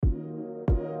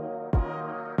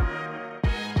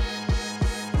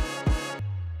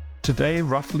Today,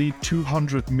 roughly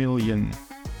 200 million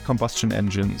combustion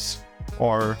engines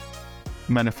are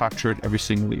manufactured every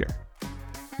single year,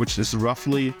 which is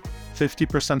roughly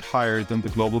 50% higher than the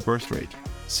global birth rate.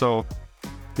 So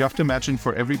you have to imagine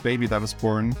for every baby that is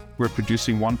born, we're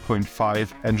producing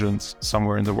 1.5 engines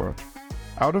somewhere in the world.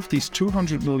 Out of these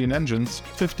 200 million engines,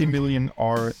 50 million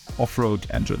are off-road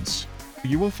engines.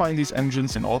 You will find these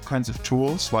engines in all kinds of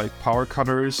tools like power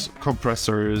cutters,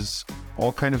 compressors,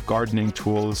 all kind of gardening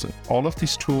tools. All of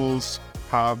these tools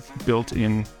have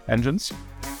built-in engines.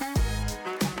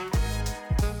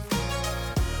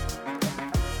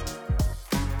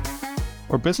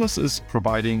 Our business is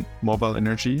providing mobile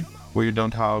energy where you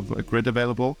don't have a grid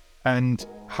available. And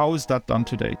how is that done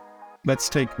today? Let's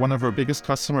take one of our biggest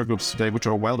customer groups today, which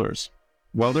are welders.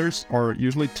 Welders are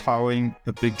usually towing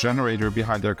a big generator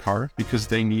behind their car because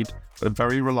they need a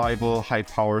very reliable,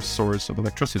 high-power source of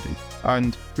electricity.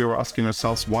 And we were asking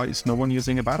ourselves, why is no one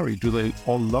using a battery? Do they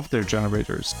all love their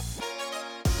generators?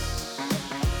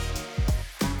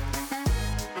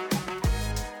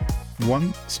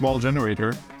 One small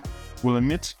generator will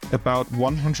emit about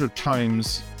 100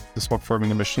 times the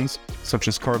smoke-forming emissions, such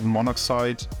as carbon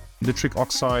monoxide, nitric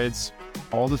oxides,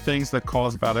 all the things that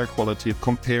cause bad air quality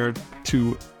compared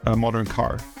to a modern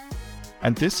car.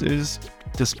 And this is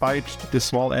despite the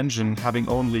small engine having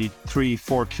only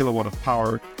 3-4 kilowatt of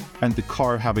power and the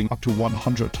car having up to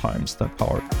 100 times that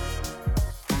power.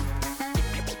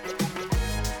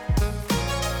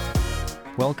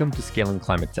 Welcome to Scaling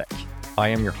Climate Tech. I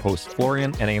am your host,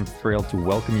 Florian, and I am thrilled to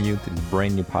welcome you to this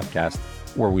brand new podcast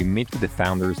where we meet with the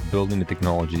founders building the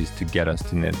technologies to get us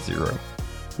to net zero.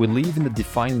 We live in the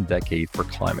defining decade for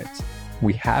climate.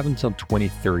 We have until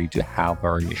 2030 to halve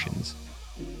our emissions.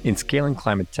 In Scaling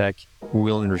Climate Tech, we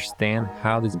will understand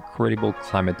how these incredible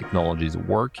climate technologies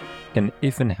work and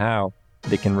if and how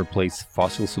they can replace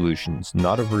fossil solutions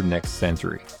not over the next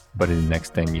century, but in the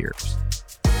next 10 years.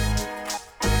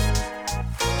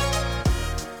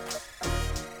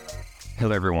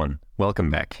 Hello everyone, welcome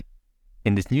back.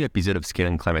 In this new episode of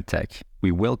Scaling Climate Tech,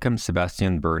 we welcome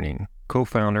Sebastian Berning,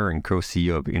 co-founder and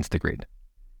co-CEO of Instagrid.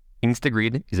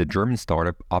 Instagrid is a German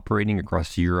startup operating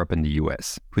across Europe and the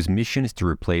US, whose mission is to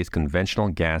replace conventional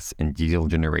gas and diesel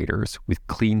generators with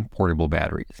clean portable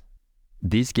batteries.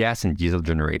 These gas and diesel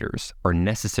generators are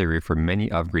necessary for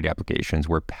many off-grid applications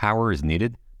where power is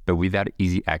needed, but without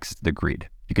easy access to the grid.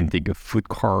 You can think of food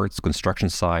carts, construction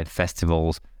sites,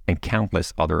 festivals, and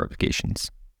countless other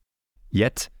applications.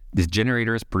 Yet, these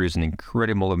generators produce an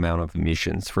incredible amount of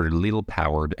emissions for the little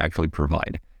power they actually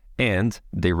provide, and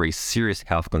they raise serious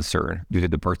health concern due to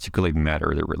the particulate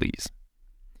matter they release.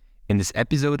 In this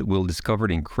episode, we'll discover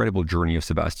the incredible journey of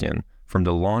Sebastian, from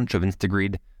the launch of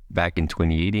Instagrid back in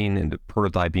 2018 and the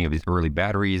prototyping of his early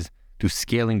batteries, to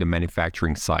scaling the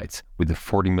manufacturing sites with the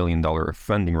 $40 million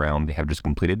funding round they have just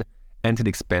completed, and to the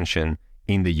expansion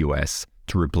in the US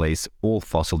to replace all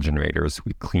fossil generators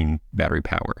with clean battery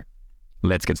power.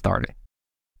 Let's get started.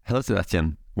 Hello,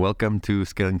 Sebastian. Welcome to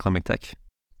Scaling Climate Tech.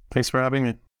 Thanks for having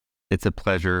me. It's a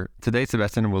pleasure. Today,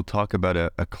 Sebastian, we'll talk about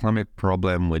a climate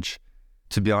problem which,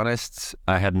 to be honest,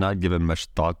 I had not given much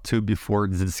thought to before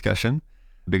this discussion.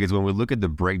 Because when we look at the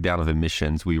breakdown of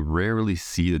emissions, we rarely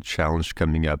see the challenge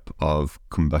coming up of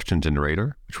combustion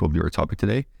generator, which will be our topic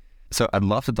today. So I'd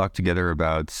love to talk together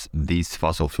about these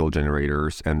fossil fuel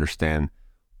generators and understand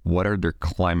what are their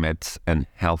climate and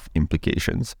health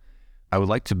implications. I would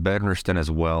like to better understand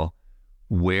as well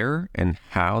where and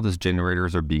how those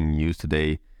generators are being used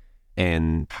today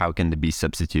and how can they be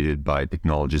substituted by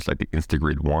technologies like the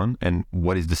Instagrid one, and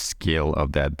what is the scale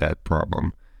of that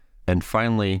problem. And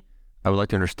finally, I would like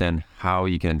to understand how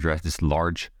you can address this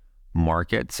large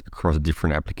markets across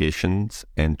different applications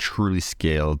and truly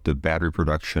scale the battery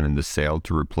production and the sale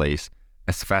to replace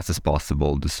as fast as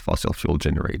possible these fossil fuel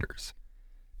generators.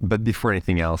 But before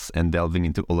anything else and delving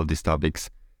into all of these topics,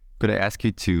 could I ask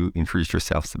you to introduce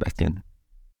yourself, Sebastian?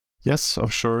 Yes,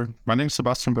 sure. My name is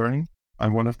Sebastian Berning.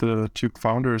 I'm one of the two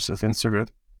founders of Instagrid.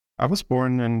 I was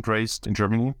born and raised in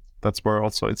Germany. That's where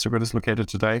also Instagrid is located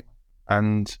today.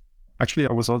 And actually,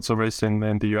 I was also raised in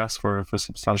the US for a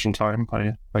substantial time.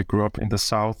 I grew up in the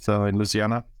South, in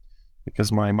Louisiana,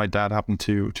 because my dad happened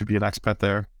to be an expat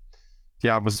there.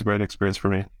 Yeah, it was a great experience for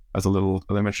me as a little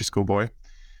elementary school boy.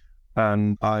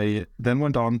 And I then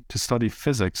went on to study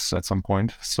physics at some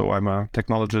point. So I'm a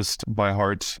technologist by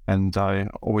heart, and I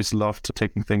always loved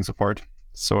taking things apart.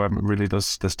 So I'm really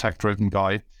this tech-driven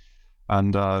guy.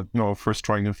 And, first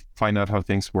trying to find out how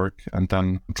things work and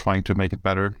then trying to make it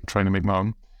better, trying to make my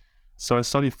own. So I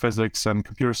studied physics and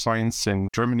computer science in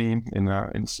Germany, in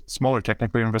a smaller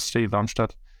technical university,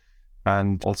 Darmstadt,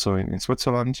 and also in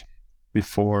Switzerland.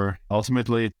 before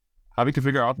ultimately having to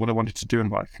figure out what I wanted to do in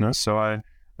life. So I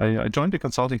joined a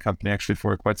consulting company actually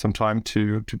for quite some time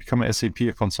to become an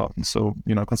SAP consultant. So,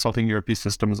 consulting ERP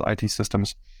systems, IT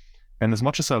systems. And as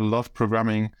much as I love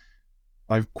programming,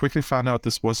 I quickly found out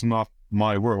this was not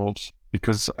my world,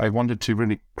 because I wanted to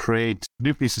really create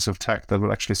new pieces of tech that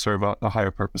would actually serve a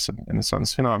higher purpose in a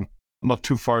sense. I'm not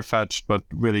too far-fetched, but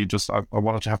really just I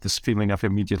wanted to have this feeling of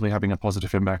immediately having a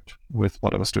positive impact with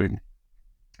what I was doing.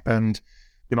 And,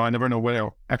 I never know where I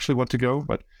actually want to go,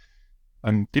 but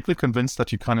I'm deeply convinced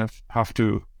that you kind of have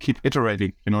to keep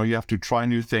iterating. You have to try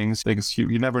new things.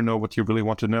 You never know what you really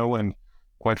want to know. And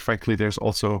quite frankly, there's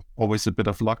also always a bit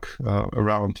of luck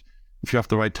around if you have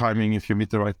the right timing, if you meet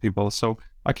the right people. So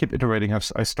I keep iterating.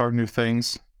 I start new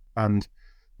things. And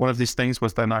one of these things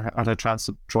was then I had a chance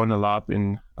to join a lab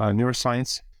in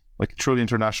neuroscience, like a truly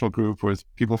international group with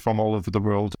people from all over the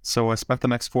world. So I spent the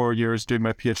next 4 years doing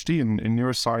my PhD in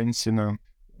neuroscience in a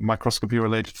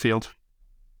microscopy-related field.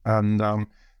 And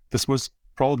this was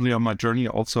probably on my journey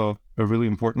also a really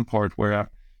important part, where I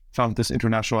found this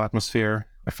international atmosphere.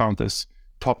 I found this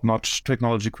top-notch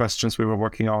technology questions we were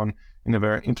working on in a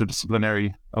very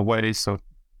interdisciplinary way. So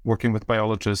working with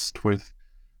biologists, with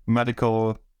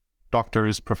medical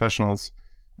doctors, professionals,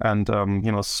 and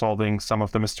solving some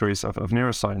of the mysteries of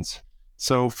neuroscience.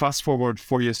 So fast forward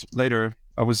 4 years later,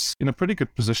 I was in a pretty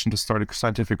good position to start a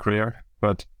scientific career,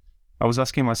 but I was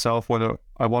asking myself whether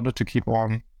I wanted to keep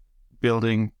on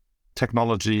building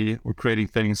technology or creating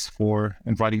things for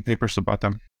and writing papers about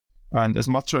them. And as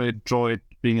much as I enjoyed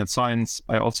being in science,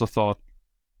 I also thought,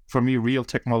 for me, real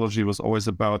technology was always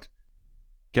about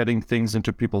getting things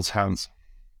into people's hands.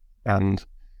 And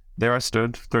there I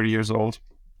stood, 30 years old,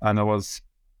 and I was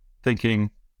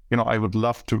thinking, I would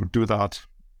love to do that,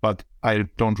 but I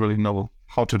don't really know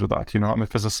how to do that. I'm a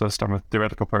physicist, I'm a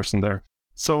theoretical person there.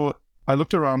 So I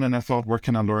looked around and I thought, where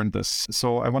can I learn this?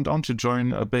 So I went on to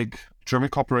join a big German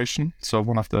corporation, so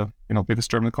one of the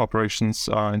biggest German corporations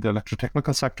in the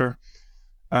electrotechnical sector.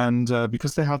 And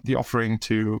because they had the offering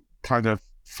to kind of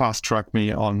fast track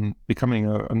me on becoming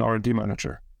an R&D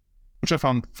manager, which I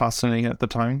found fascinating at the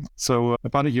time. So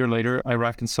about a year later, I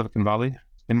arrived in Silicon Valley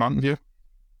in Mountain View,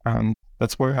 and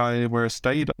that's where I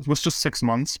stayed. It was just 6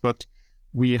 months, but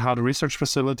we had a research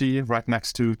facility right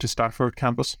next to Stanford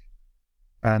campus.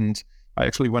 And I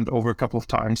actually went over a couple of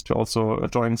times to also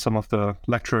join some of the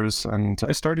lectures, and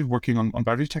I started working on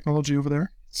battery technology over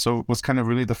there. So it was kind of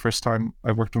really the first time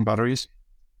I worked on batteries.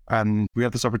 And we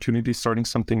had this opportunity starting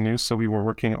something new. So we were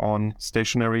working on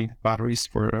stationary batteries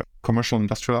for commercial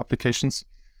industrial applications.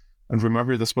 And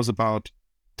remember, this was about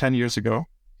 10 years ago.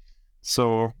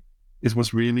 So it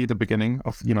was really the beginning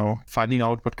of, finding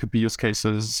out what could be use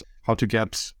cases, how to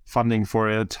get funding for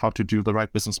it, how to do the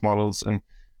right business models. And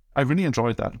I really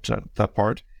enjoyed that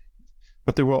part.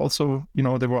 But there were also,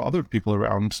 there were other people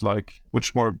around,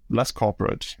 which were less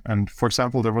corporate. And for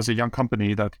example, there was a young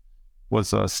company that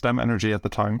was STEM Energy at the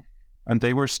time. And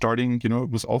they were starting, it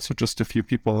was also just a few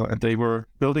people, and they were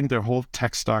building their whole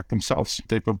tech stack themselves.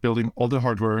 They were building all the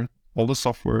hardware, all the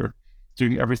software,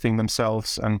 doing everything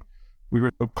themselves. And we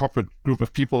were a corporate group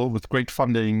of people with great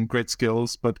funding, great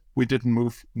skills, but we didn't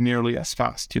move nearly as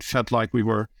fast. It felt like we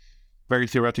were very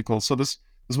theoretical. So this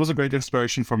was a great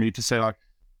inspiration for me to say,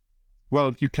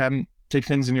 well, you can take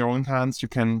things in your own hands. You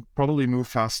can probably move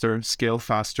faster, scale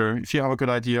faster. If you have a good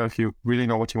idea, if you really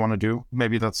know what you want to do,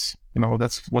 maybe that's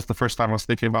the first time I was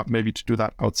thinking about maybe to do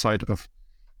that outside of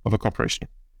a corporation.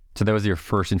 So that was your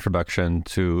first introduction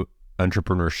to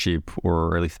entrepreneurship,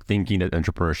 or at least thinking that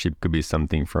entrepreneurship could be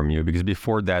something from you, because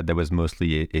before that, that was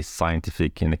mostly a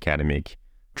scientific and academic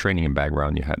training and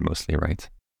background you had mostly, right?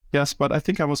 Yes, but I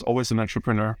think I was always an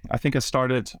entrepreneur. I think I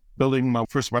started building my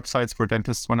first websites for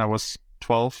dentists when I was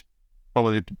 12,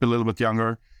 probably a little bit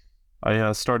younger.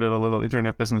 I started a little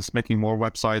internet business making more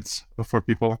websites for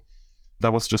people.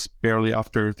 That was just barely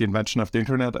after the invention of the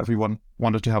internet. Everyone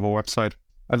wanted to have a website.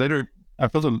 I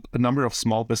built a number of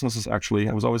small businesses, actually.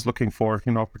 I was always looking for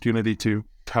an opportunity to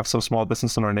have some small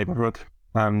business in our neighborhood.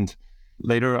 And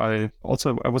later, I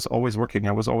was always working.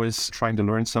 I was always trying to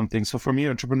learn something. So for me,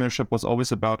 entrepreneurship was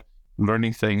always about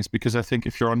learning things, because I think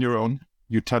if you're on your own,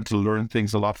 you tend to learn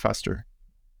things a lot faster.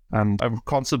 And I'm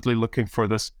constantly looking for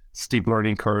this steep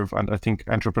learning curve, and I think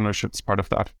entrepreneurship is part of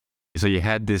that. So you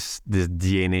had this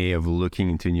DNA of looking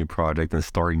into a new project and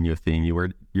starting new thing. You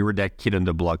were that kid on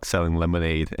the block selling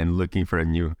lemonade and looking for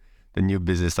the new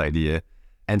business idea.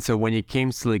 And so when you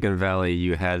came to Silicon Valley,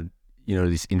 you had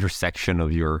this intersection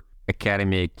of your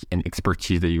academic and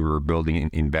expertise that you were building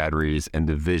in batteries, and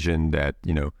the vision that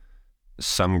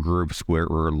some groups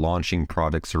were launching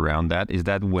products around that. Is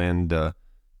that when the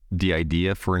the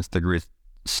idea for Instagrid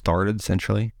started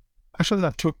essentially? Actually,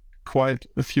 that took quite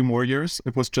a few more years.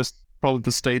 It was just probably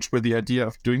the stage where the idea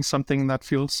of doing something in that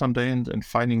field someday and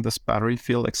finding this battery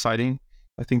field exciting.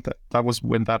 I think that was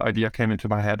when that idea came into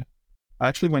my head. I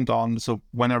actually went on. So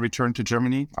when I returned to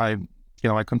Germany, I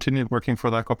continued working for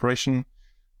that corporation.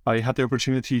 I had the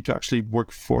opportunity to actually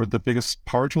work for the biggest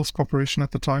power tools corporation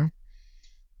at the time.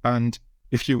 And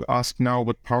if you ask now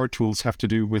what power tools have to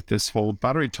do with this whole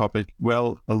battery topic,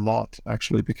 well, a lot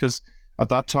actually, because at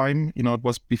that time, it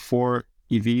was before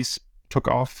EVs took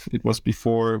off. It was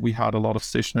before we had a lot of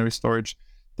stationary storage.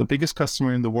 The biggest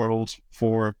customer in the world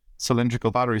for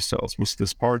cylindrical battery cells was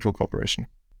this power tool corporation,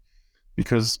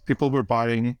 because people were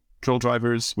buying drill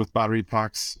drivers with battery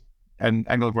packs and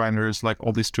angle grinders, like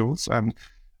all these tools. And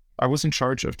I was in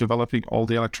charge of developing all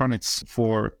the electronics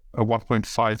for a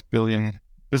 1.5 billion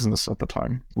business at the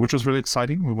time, which was really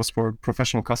exciting. It was for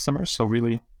professional customers. So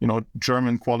really,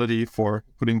 German quality for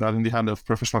putting that in the hand of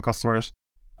professional customers.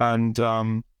 And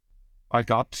I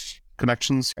got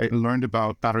connections. I learned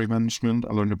about battery management.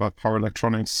 I learned about power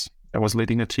electronics. I was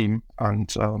leading a team,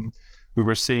 and we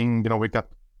were seeing, we got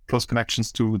close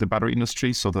connections to the battery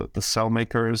industry. So the cell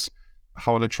makers,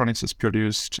 how electronics is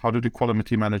produced, how to do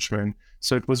quality management.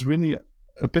 So it was really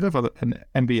a bit of an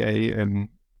MBA in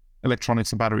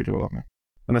electronics and battery development.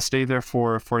 And I stayed there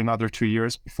for another 2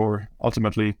 years before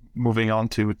ultimately moving on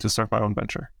to start my own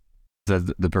venture.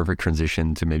 That's the perfect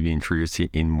transition to maybe introduce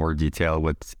in more detail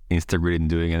what Instagrid is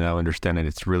doing. And I understand that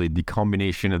it's really the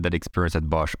combination of that experience at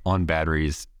Bosch on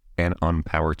batteries and on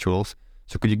power tools.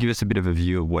 So could you give us a bit of a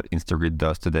view of what Instagrid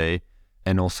does today,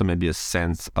 and also maybe a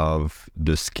sense of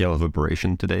the scale of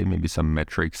operation today, maybe some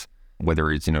metrics,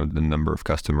 whether it's, the number of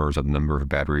customers or the number of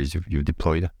batteries you've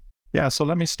deployed? Yeah, so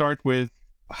let me start with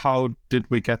how did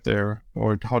we get there,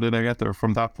 or how did I get there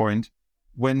from that point?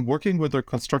 When working with our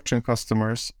construction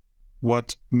customers,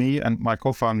 what me and my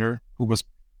co-founder, who was,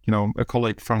 a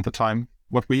colleague from the time,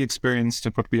 what we experienced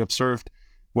and what we observed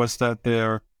was that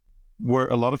there were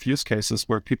a lot of use cases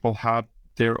where people had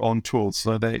their own tools.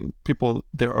 So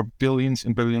there are billions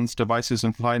and billions devices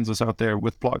and appliances out there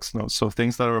with plugs, so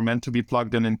things that are meant to be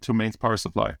plugged into mains power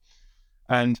supply.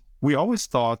 And we always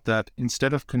thought that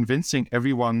instead of convincing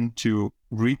everyone to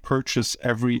repurchase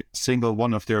every single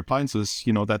one of their appliances,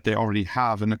 that they already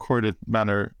have in a corded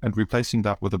manner, and replacing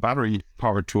that with a battery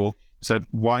powered tool, said,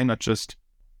 why not just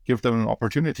give them an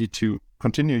opportunity to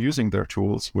continue using their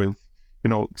tools with,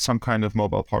 some kind of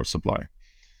mobile power supply?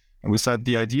 And we said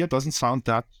the idea doesn't sound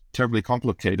that terribly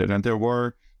complicated. And there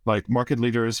were like market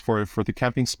leaders for the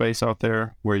camping space out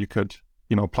there where you could,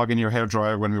 plug in your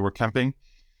hairdryer when we were camping.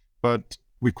 But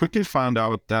we quickly found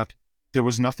out that there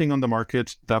was nothing on the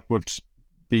market that would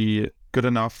be good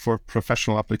enough for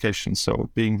professional applications. So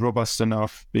being robust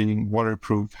enough, being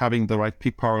waterproof, having the right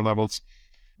peak power levels,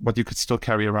 but you could still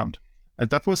carry around. And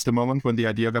that was the moment when the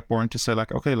idea got born to say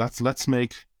like, okay, let's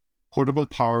make portable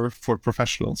power for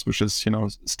professionals, which is,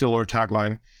 still our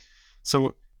tagline.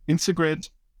 So Instagrid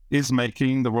is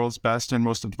making the world's best and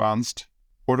most advanced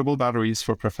portable batteries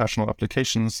for professional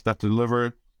applications that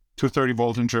deliver 230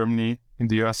 volt in Germany, in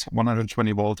the US,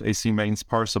 120 volt AC mains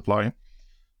power supply.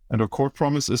 And our core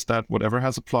promise is that whatever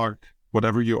has a plug,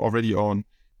 whatever you already own,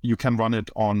 you can run it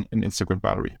on an Instagrid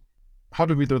battery. How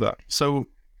do we do that? So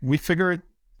we figured,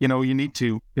 you need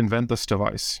to invent this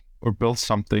device or build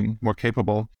something more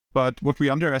capable. But what we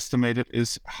underestimated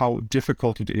is how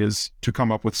difficult it is to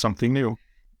come up with something new.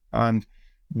 And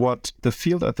what the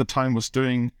field at the time was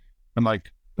doing, and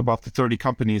like about the 30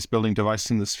 companies building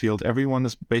devices in this field, everyone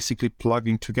is basically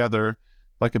plugging together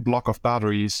like a block of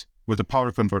batteries with a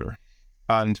power converter.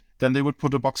 And then they would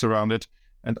put a box around it,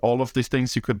 and all of these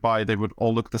things you could buy, they would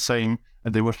all look the same,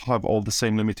 and they would have all the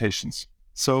same limitations.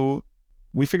 So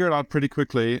we figured out pretty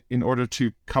quickly, in order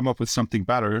to come up with something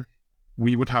better,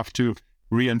 we would have to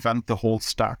reinvent the whole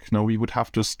stack. We would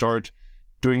have to start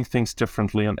doing things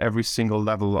differently on every single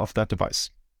level of that device.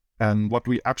 And what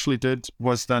we actually did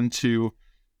was then to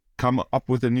come up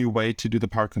with a new way to do the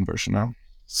power conversion now.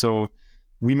 So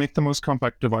we make the most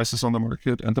compact devices on the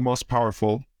market and the most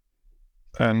powerful.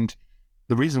 And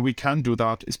the reason we can do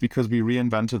that is because we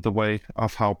reinvented the way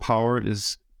of how power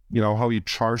is, how you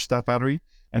charge that battery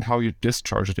and how you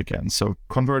discharge it again. So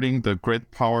converting the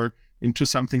grid power into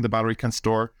something the battery can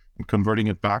store, and converting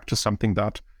it back to something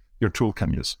that your tool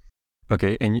can use.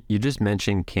 Okay, and you just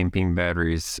mentioned camping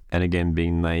batteries, and again,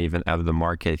 being naive and out of the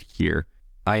market here.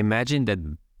 I imagine that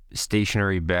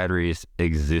stationary batteries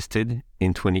existed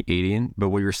in 2018, but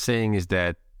what you're saying is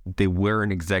that they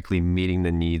weren't exactly meeting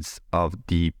the needs of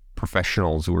the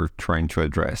professionals who were trying to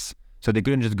address. So they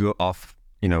couldn't just go off,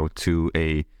 to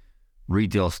a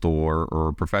retail store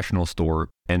or professional store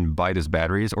and buy those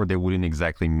batteries, or they wouldn't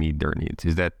exactly meet their needs?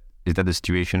 Is that the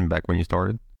situation back when you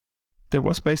started? There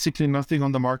was basically nothing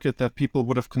on the market that people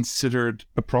would have considered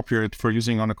appropriate for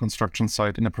using on a construction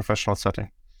site in a professional setting.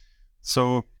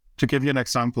 So to give you an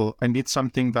example, I need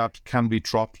something that can be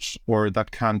dropped or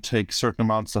that can take certain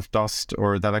amounts of dust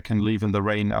or that I can leave in the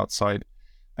rain outside.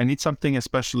 I need something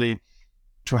especially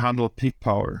to handle peak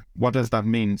power. What does that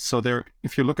mean? So there,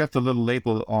 if you look at the little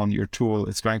label on your tool,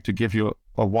 it's going to give you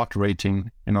a watt rating.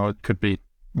 It could be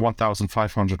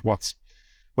 1,500 watts.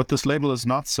 What this label is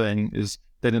not saying is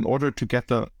that in order to get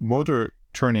the motor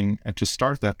turning and to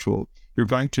start that tool, you're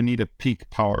going to need a peak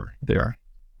power there.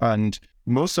 And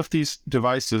most of these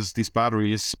devices, these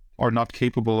batteries, are not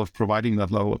capable of providing that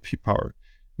level of peak power,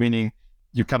 meaning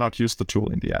you cannot use the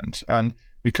tool in the end. And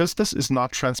because this is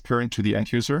not transparent to the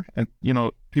end user, and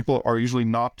people are usually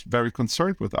not very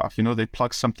concerned with that. They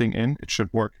plug something in, it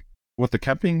should work. What the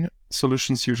camping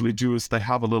solutions usually do is they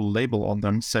have a little label on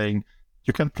them saying,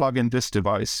 you can plug in this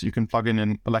device, you can plug in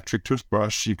an electric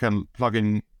toothbrush, you can plug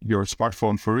in your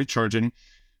smartphone for recharging,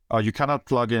 you cannot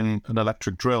plug in an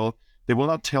electric drill. They will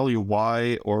not tell you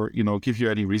why or, give you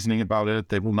any reasoning about it.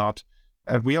 They will not.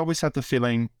 And we always had the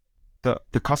feeling that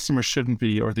the customer shouldn't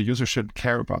be, or the user shouldn't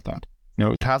care about that.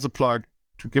 It has a plug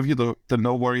to give you the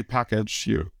no worry package.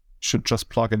 You should just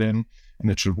plug it in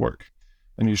and it should work.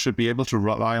 And you should be able to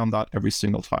rely on that every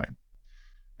single time.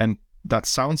 And that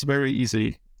sounds very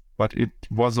easy, but it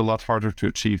was a lot harder to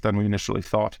achieve than we initially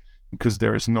thought, because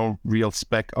there is no real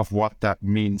spec of what that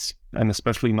means, and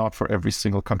especially not for every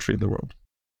single country in the world.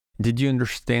 Did you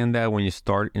understand that when you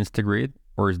start Instagrid,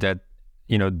 or is that,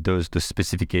 the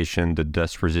specification, the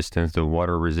dust resistance, the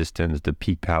water resistance, the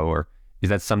peak power, is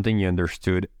that something you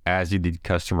understood as you did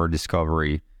customer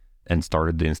discovery and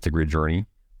started the Instagrid journey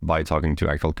by talking to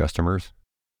actual customers?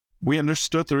 We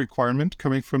understood the requirement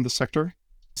coming from the sector.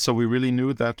 So we really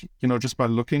knew that, just by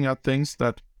looking at things,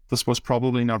 that this was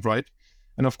probably not right.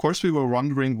 And of course, we were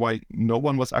wondering why no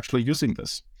one was actually using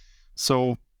this.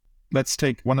 So let's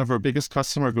take one of our biggest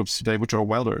customer groups today, which are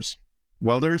welders.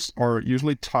 Welders are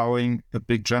usually towing a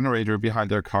big generator behind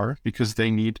their car because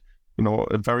they need,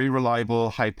 a very reliable,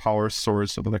 high power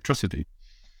source of electricity.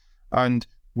 And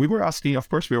we were asking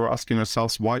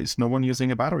ourselves, why is no one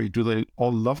using a battery? Do they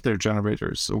all love their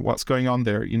generators? So what's going on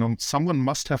there? Someone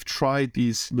must have tried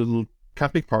these little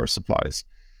camping power supplies.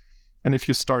 And if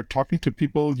you start talking to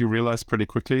people, you realize pretty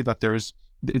quickly that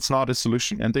it's not a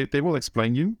solution. And they will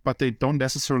explain you, but they don't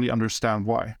necessarily understand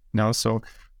why. So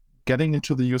getting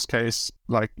into the use case,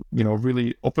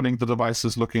 really opening the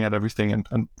devices, looking at everything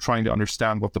and trying to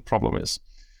understand what the problem is,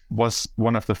 was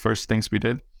one of the first things we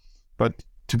did. But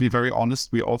to be very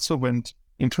honest, we also went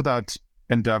into that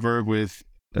endeavor with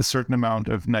a certain amount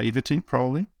of naivety,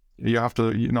 probably. You have to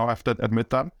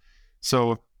admit that.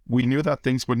 So we knew that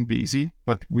things wouldn't be easy,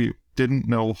 but we didn't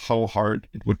know how hard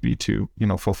it would be to,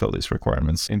 fulfill these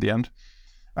requirements in the end.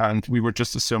 And we were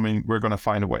just assuming we're going to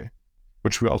find a way,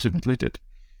 which we ultimately did.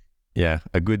 Yeah,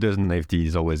 a good dose of naivety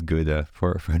is always good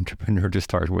for an entrepreneur to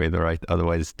start with, right?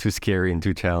 Otherwise, it's too scary and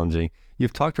too challenging.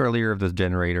 You've talked earlier of those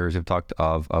generators, you've talked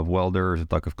of welders, you've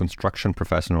talked of construction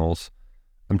professionals.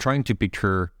 I'm trying to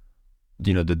picture,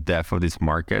 the depth of these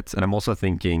markets. And I'm also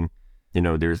thinking,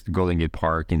 there's the Golden Gate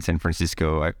Park in San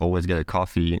Francisco. I always get a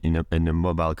coffee in a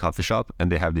mobile coffee shop, and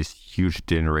they have this huge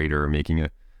generator making a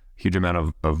huge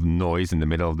amount of noise in the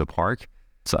middle of the park.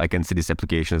 So I can see this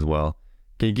application as well.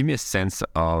 Can you give me a sense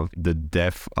of the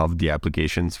depth of the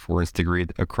applications for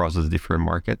Instagrid across those different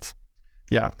markets?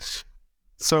 Yeah.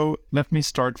 So let me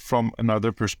start from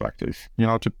another perspective,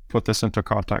 to put this into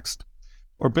context.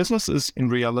 Our business is in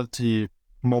reality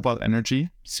mobile energy.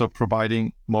 So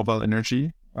providing mobile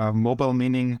energy, mobile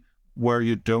meaning where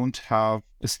you don't have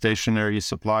a stationary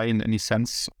supply in any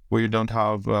sense, where you don't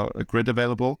have a grid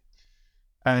available.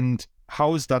 And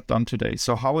how is that done today?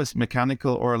 So how is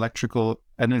mechanical or electrical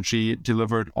energy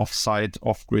delivered off-site,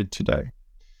 off-grid today?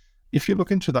 If you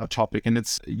look into that topic, and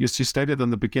you stated in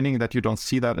the beginning that you don't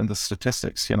see that in the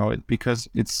statistics, because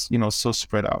it's, so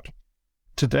spread out.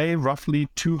 Today, roughly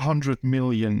 200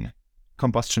 million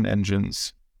combustion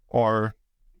engines are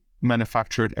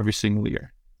manufactured every single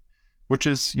year, which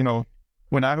is,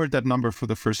 when I heard that number for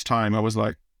the first time, I was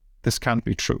like, this can't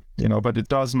be true, but it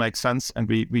does make sense. And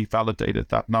we validated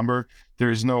that number. There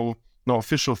is no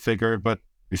official figure, but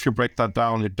if you break that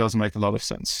down, it does make a lot of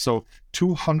sense. So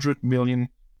 200 million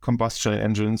combustion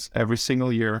engines every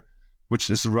single year,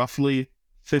 which is roughly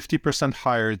 50%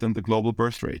 higher than the global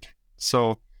birth rate.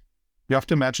 So you have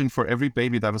to imagine, for every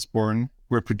baby that is born,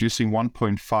 we're producing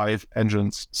 1.5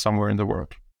 engines somewhere in the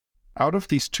world. Out of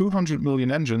these 200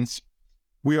 million engines,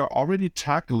 we are already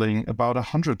tackling about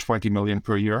 120 million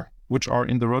per year, which are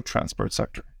in the road transport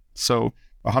sector. So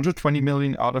 120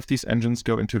 million out of these engines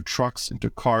go into trucks, into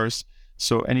cars,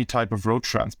 so any type of road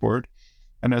transport.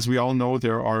 And as we all know,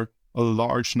 there are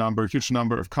a huge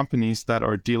number of companies that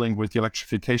are dealing with the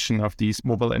electrification of these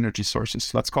mobile energy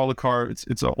sources. Let's call a car,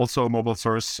 it's also a mobile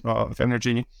source of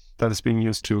energy that is being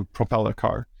used to propel a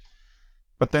car.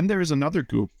 But then there is another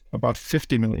group, about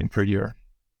 50 million per year.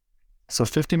 So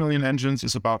 50 million engines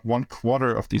is about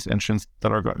 1/4 of these engines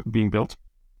that are being built.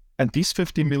 And these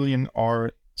 50 million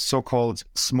are so-called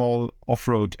small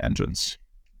off-road engines,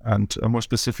 and more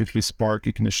specifically spark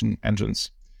ignition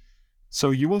engines.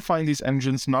 So you will find these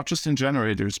engines not just in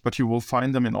generators, but you will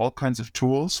find them in all kinds of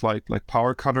tools like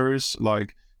power cutters,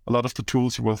 like a lot of the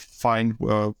tools you will find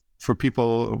for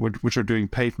people which are doing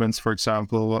pavements, for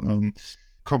example,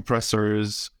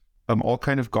 compressors, all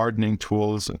kind of gardening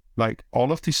tools. Like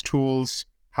all of these tools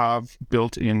have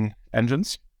built-in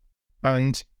engines.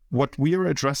 And what we are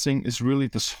addressing is really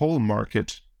this whole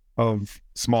market of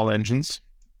small engines,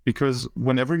 because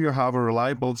whenever you have a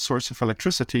reliable source of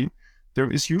electricity, there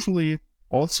is usually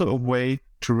also a way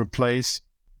to replace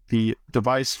the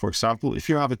device. For example, if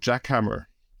you have a jackhammer,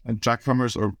 and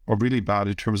jackhammers are really bad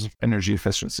in terms of energy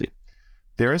efficiency,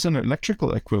 there is an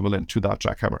electrical equivalent to that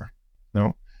jackhammer,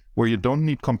 where you don't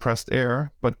need compressed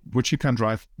air, but which you can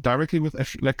drive directly with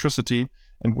electricity,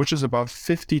 and which is about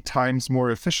 50 times more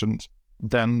efficient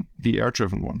than the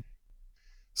air-driven one.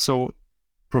 So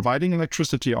providing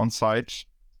electricity on site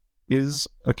is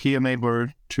a key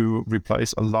enabler to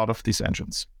replace a lot of these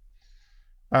engines.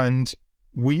 And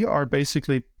we are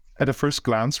basically, at a first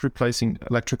glance, replacing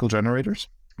electrical generators,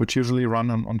 which usually run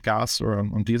on gas or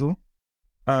on diesel.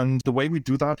 And the way we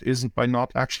do that is by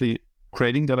not actually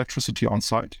creating the electricity on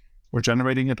site or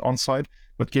generating it on site,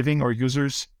 but giving our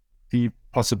users the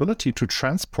possibility to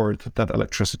transport that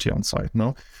electricity on site.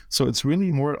 So it's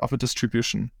really more of a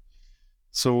distribution.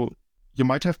 So you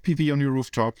might have PV on your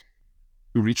rooftop,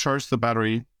 you recharge the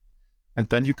battery, and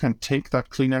then you can take that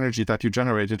clean energy that you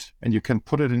generated and you can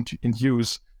put it in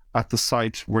use at the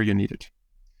site where you need it.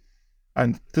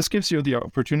 And this gives you the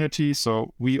opportunity.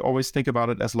 So we always think about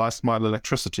it as last mile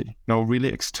electricity, really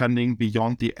extending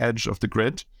beyond the edge of the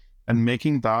grid and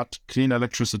making that clean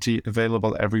electricity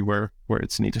available everywhere where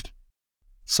it's needed.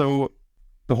 So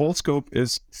the whole scope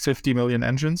is 50 million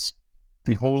engines.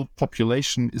 The whole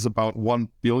population is about 1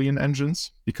 billion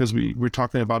engines, because we're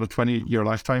talking about a 20-year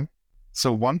lifetime.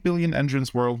 So 1 billion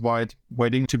engines worldwide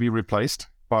waiting to be replaced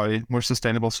by more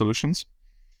sustainable solutions.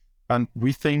 And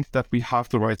we think that we have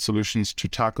the right solutions to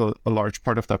tackle a large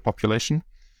part of that population.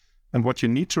 And what you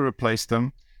need to replace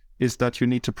them is that you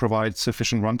need to provide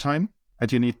sufficient runtime,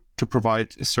 and you need to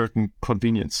provide a certain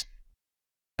convenience.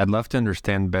 I'd love to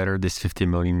understand better this 50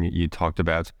 million you talked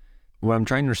about. What I'm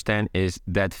trying to understand is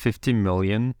that 50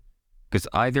 million, because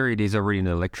either it is already an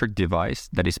electric device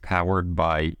that is powered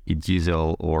by a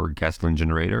diesel or gasoline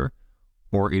generator,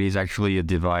 or it is actually a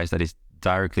device that is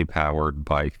directly powered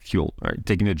by fuel. Right?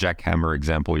 Taking the jackhammer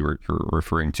example you're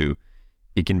referring to,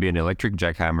 it can be an electric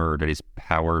jackhammer that is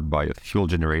powered by a fuel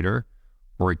generator,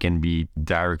 or it can be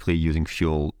directly using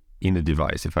fuel in the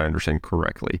device, if I understand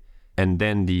correctly. And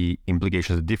then the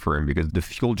implications are different, because the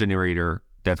fuel generator,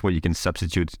 that's what you can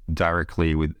substitute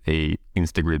directly with a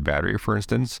Instagrid battery, for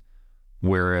instance.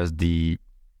 Whereas the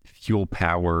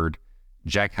fuel-powered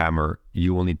jackhammer,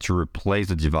 you will need to replace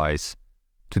the device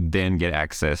to then get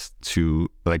access to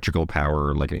electrical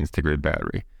power like an Instagrid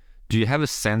battery. Do you have a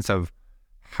sense of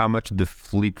how much the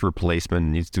fleet replacement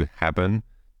needs to happen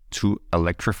to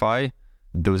electrify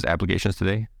those applications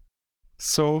today?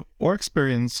 So our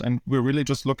experience, and we're really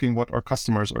just looking what our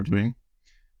customers are doing,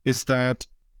 is that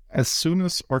as soon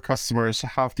as our customers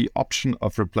have the option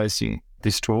of replacing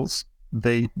these tools,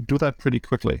 they do that pretty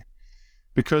quickly,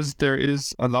 because there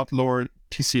is a lot lower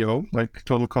TCO, like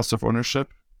total cost of ownership,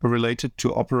 related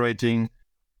to operating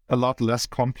a lot less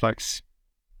complex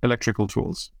electrical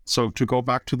tools. So to go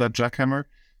back to that jackhammer,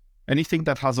 anything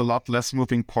that has a lot less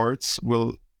moving parts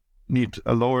will need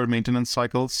a lower maintenance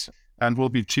cycles and will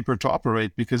be cheaper to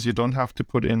operate, because you don't have to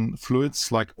put in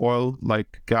fluids like oil,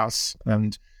 like gas,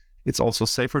 and it's also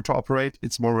safer to operate.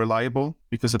 It's more reliable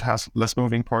because it has less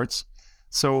moving parts.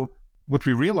 So what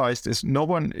we realized is no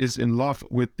one is in love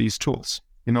with these tools.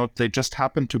 They just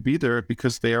happen to be there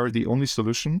because they are the only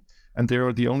solution, and they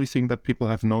are the only thing that people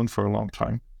have known for a long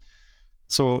time.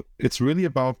 So it's really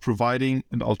about providing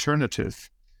an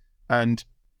alternative. And,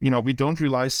 we don't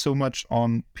rely so much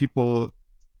on people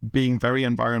being very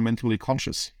environmentally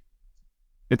conscious.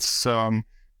 It's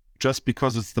just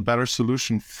because it's the better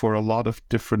solution for a lot of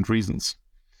different reasons.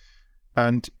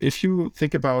 And if you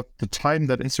think about the time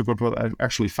that Instagrid was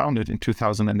actually founded in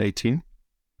 2018,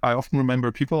 I often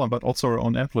remember people, but also our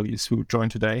own employees who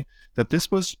joined today, that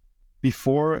this was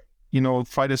before,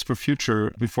 Fridays for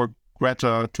Future, before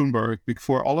Greta Thunberg,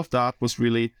 before all of that was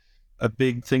really a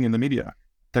big thing in the media.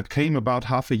 That came about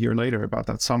half a year later, about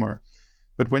that summer.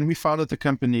 But when we founded the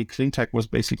company, clean tech was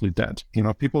basically dead.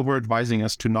 People were advising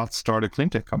us to not start a clean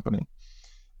tech company.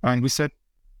 And we said,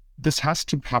 this has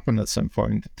to happen at some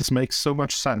point. This makes so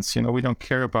much sense. We don't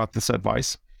care about this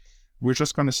advice. We're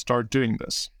just going to start doing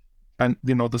this. And,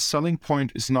 the selling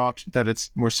point is not that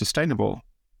it's more sustainable.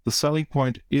 The selling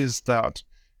point is that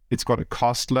it's going to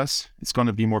cost less. It's going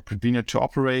to be more convenient to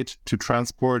operate, to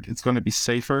transport. It's going to be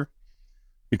safer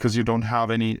because you don't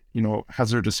have any,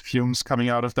 hazardous fumes coming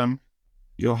out of them.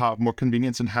 You'll have more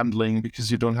convenience in handling because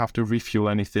you don't have to refuel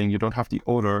anything. You don't have the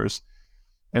odors.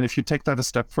 And if you take that a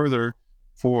step further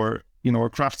for, a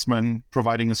craftsman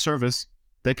providing a service,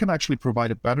 they can actually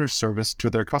provide a better service to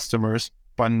their customers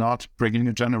by not bringing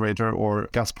a generator or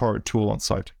gas-powered tool on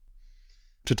site.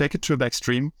 To take it to the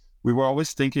extreme, we were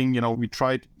always thinking,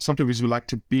 sometimes we like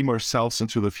to beam ourselves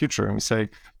into the future. And we say,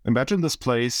 imagine this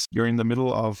place, you're in the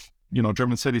middle of,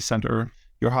 German city center,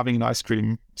 you're having an ice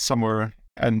cream somewhere,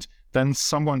 and then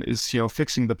someone is,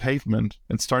 fixing the pavement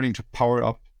and starting to power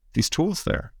up these tools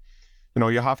there.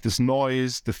 You have this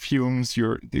noise, the fumes,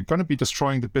 they're going to be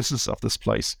destroying the business of this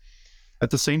place. At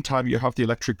the same time, you have the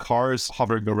electric cars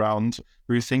hovering around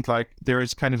where you think like there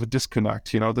is kind of a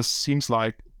disconnect. This seems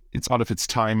like it's out of its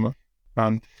time.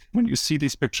 And when you see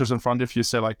these pictures in front of you,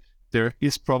 say like, there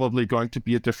is probably going to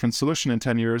be a different solution in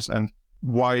 10 years. And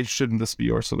why shouldn't this be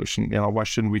your solution? Why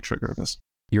shouldn't we trigger this?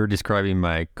 You're describing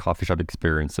my coffee shop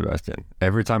experience, Sebastian.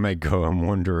 Every time I go, I'm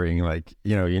wondering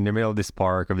you're in the middle of this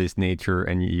park, of this nature,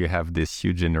 and you have this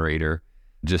huge generator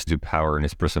just to power an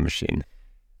espresso machine.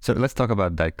 So let's talk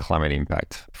about that climate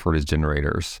impact for these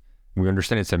generators. We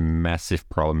understand it's a massive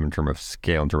problem in terms of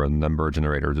scale, in terms of number of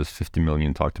generators, there's 50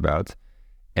 million talked about.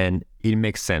 And it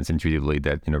makes sense intuitively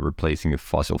that, replacing a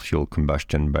fossil fuel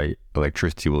combustion by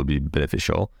electricity will be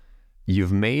beneficial.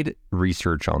 You've made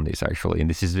research on this actually, and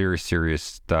this is very serious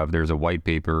stuff. There's a white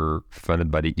paper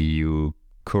funded by the EU,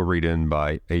 co-written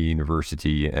by a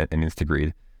university and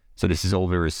Instagrid. So this is all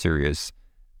very serious.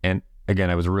 And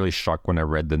again, I was really shocked when I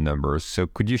read the numbers. So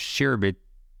could you share a bit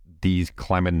these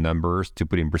climate numbers to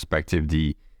put in perspective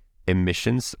the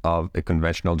emissions of a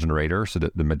conventional generator, so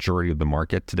that the majority of the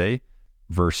market today,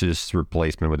 versus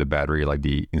replacement with a battery like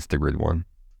the Instagrid one?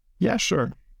 Yeah,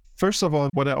 sure. First of all,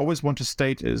 what I always want to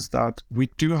state is that we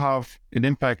do have an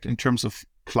impact in terms of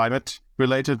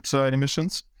climate-related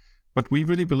emissions, but we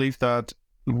really believe that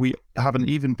we have an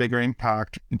even bigger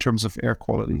impact in terms of air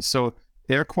quality. So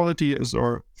air quality is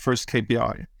our first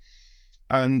KPI.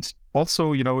 And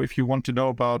also, if you want to know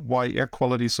about why air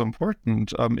quality is so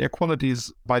important, air quality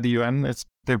is, by the UN,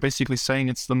 they're basically saying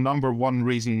it's the number one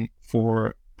reason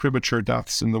for premature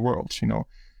deaths in the world.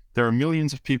 There are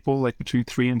millions of people, like between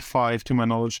 3 and 5, to my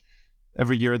knowledge,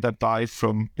 every year that die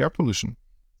from air pollution.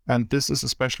 And this is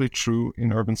especially true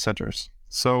in urban centers.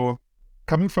 So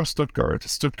coming from Stuttgart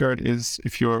is,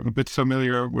 if you're a bit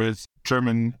familiar with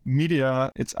German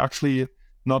media, it's actually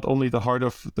not only the heart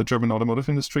of the German automotive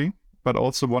industry, but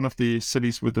also one of the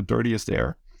cities with the dirtiest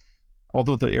air.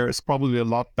 Although the air is probably a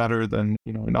lot better than,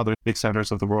 in other big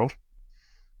centers of the world.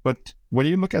 But when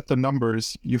you look at the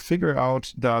numbers, you figure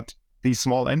out that these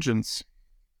small engines,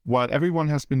 while everyone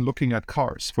has been looking at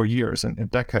cars for years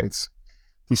and decades,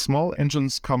 these small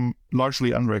engines come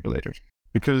largely unregulated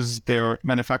because their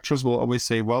manufacturers will always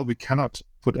say, well, we cannot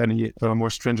put any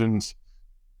more stringent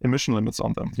emission limits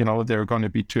on them. They're going to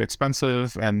be too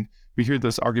expensive, and we hear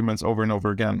these arguments over and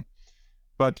over again.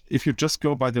 But if you just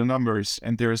go by the numbers,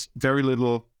 and there's very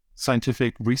little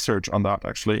scientific research on that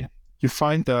actually, you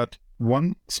find that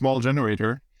one small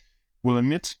generator will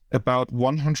emit about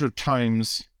 100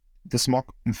 times the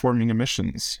smog-forming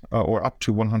emissions, or up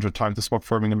to 100 times the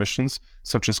smog-forming emissions,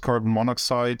 such as carbon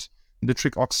monoxide,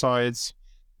 nitric oxides,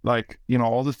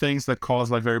 all the things that cause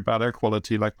very bad air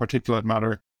quality, like particulate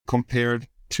matter, compared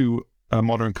to a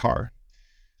modern car.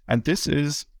 And this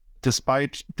is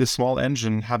despite the small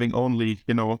engine having only,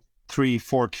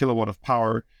 3-4 kilowatt of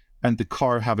power, and the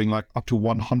car having up to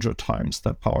 100 times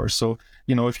that power. So,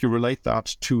 if you relate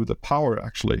that to the power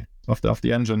actually of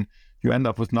the engine, you end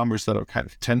up with numbers that are kind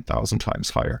of 10,000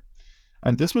 times higher.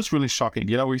 And this was really shocking.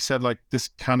 We said this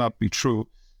cannot be true.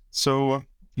 So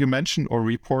you mentioned our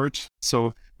report.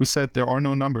 So we said there are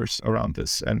no numbers around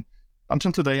this. And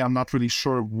until today, I'm not really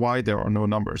sure why there are no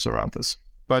numbers around this.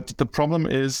 But the problem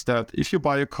is that if you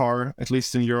buy a car, at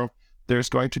least in Europe, there's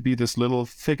going to be this little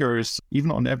figures,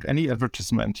 even on any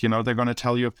advertisement, they're going to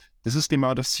tell you, this is the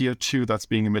amount of CO2 that's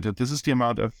being emitted. This is the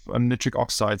amount of nitric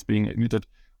oxides being emitted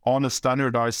on a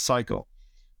standardized cycle.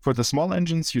 For the small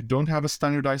engines, you don't have a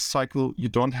standardized cycle. You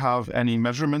don't have any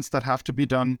measurements that have to be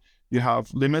done. You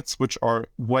have limits which are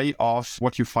way off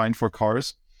what you find for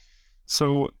cars.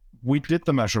 So we did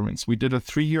the measurements. We did a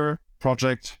 3-year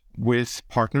project with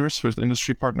partners, with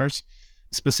industry partners,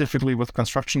 specifically with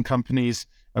construction companies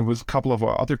and with a couple of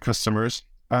our other customers.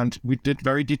 And we did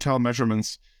very detailed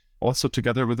measurements, also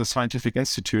together with the Scientific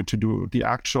Institute, to do the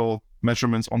actual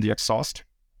measurements on the exhaust.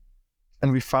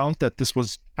 And we found that this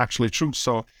was actually true.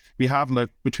 So we have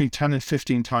between 10 and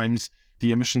 15 times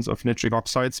the emissions of nitric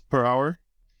oxides per hour,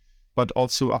 but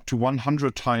also up to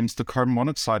 100 times the carbon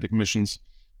monoxide emissions.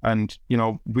 And,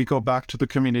 we go back to the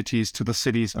communities, to the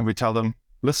cities, and we tell them,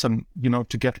 listen,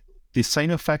 to get the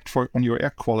same effect on your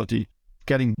air quality,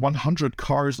 getting 100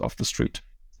 cars off the street,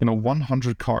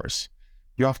 100 cars,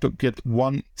 you have to get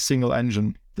one single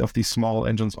engine of these small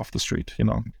engines off the street,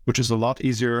 which is a lot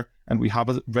easier. And we have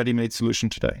a ready-made solution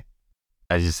today.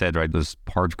 As you said, right, those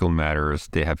particle matters,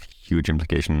 they have huge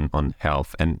implication on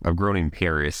health. And I've grown in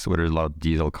Paris where there's a lot of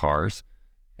diesel cars.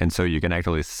 And so you can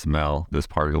actually smell those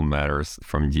particle matters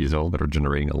from diesel that are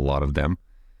generating a lot of them.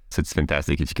 So it's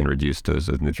fantastic if you can reduce those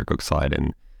nitric oxide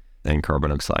and carbon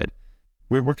dioxide.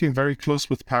 We're working very close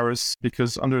with Paris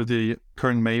because under the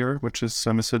current mayor, which is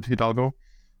Mr. Hidalgo,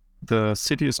 the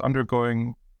city is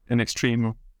undergoing an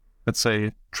extreme, let's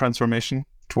say, transformation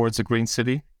towards a green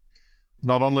city.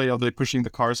 Not only are they pushing the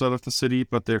cars out of the city,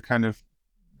 but they're kind of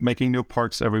making new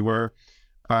parks everywhere.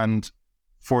 And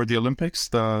for the Olympics,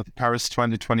 the Paris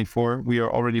 2024, we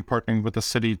are already partnering with the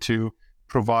city to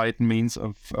provide means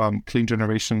of clean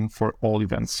generation for all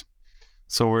events.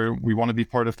 So we want to be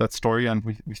part of that story, and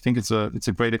we think it's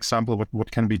a great example of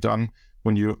what can be done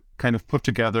when you kind of put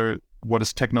together what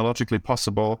is technologically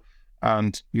possible,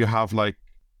 and you have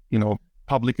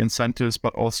public incentives,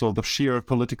 but also the sheer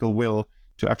political will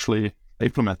to actually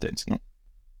implement it.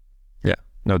 Yeah,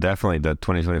 no, definitely. The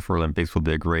 2024 Olympics will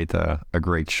be a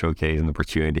great showcase and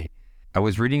opportunity. I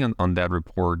was reading on that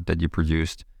report that you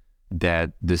produced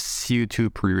that the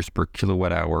CO2 produced per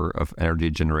kilowatt hour of energy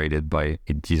generated by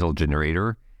a diesel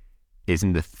generator is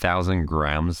in the 1,000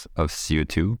 grams of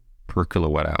CO2 per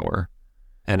kilowatt hour.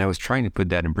 And I was trying to put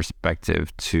that in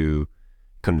perspective to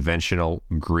conventional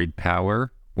grid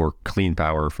power or clean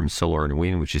power from solar and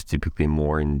wind, which is typically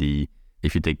more in the,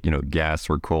 if you take, gas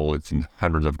or coal, it's in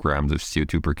hundreds of grams of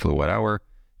CO2 per kilowatt hour.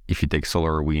 If you take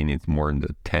solar or wind, it's more in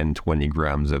the 10, 20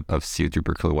 grams of CO2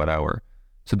 per kilowatt hour.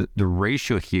 So the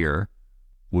ratio here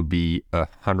would be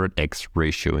 100x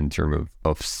ratio in terms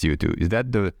of CO2. Is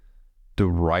that the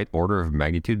right order of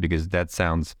magnitude? Because that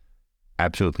sounds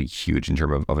absolutely huge in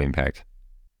terms of impact.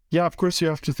 Yeah, of course, you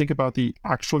have to think about the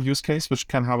actual use case, which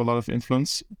can have a lot of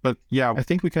influence. But yeah, I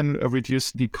think we can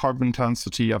reduce the carbon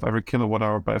intensity of every kilowatt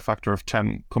hour by a factor of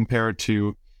 10 compared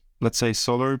to, let's say,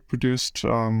 solar produced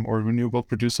or renewable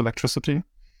produced electricity.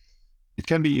 It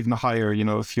can be even higher,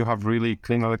 if you have really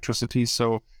clean electricity.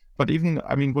 So, but even,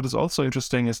 what is also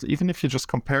interesting is even if you just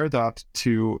compare that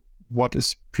to what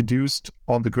is produced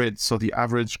on the grid, so the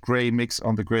average gray mix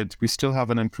on the grid, we still have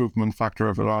an improvement factor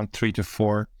of around 3 to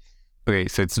 4. Okay,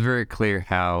 so it's very clear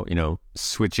how,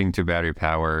 switching to battery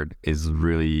powered is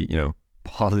really,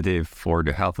 positive for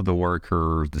the health of the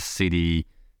workers, the city,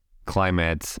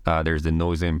 climate. There's the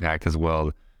noise impact as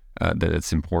well, that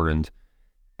it's important.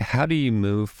 How do you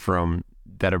move from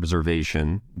that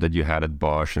observation that you had at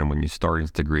Bosch and when you started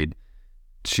Instagrid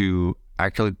to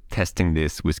actually testing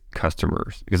this with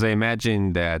customers? Because I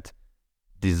imagine that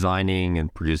designing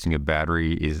and producing a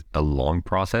battery is a long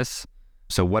process.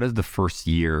 So what does the first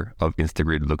year of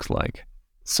Instagrid looks like?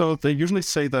 So they usually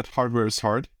say that hardware is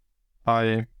hard.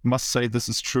 I must say this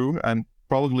is true, and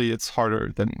probably it's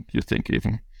harder than you think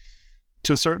even.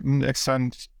 To a certain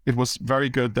extent, it was very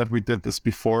good that we did this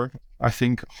before. I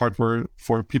think hardware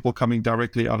for people coming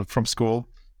directly from school,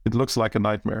 it looks like a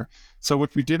nightmare. So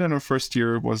what we did in our first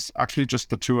year was actually just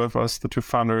the two of us, the two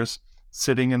founders,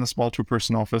 sitting in a small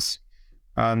 2-person office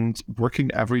and working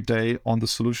every day on the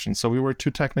solution. So we were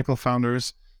 2 technical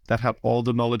founders that had all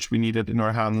the knowledge we needed in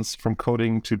our hands, from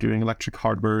coding to doing electric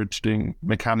hardware to doing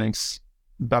mechanics,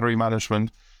 battery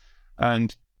management.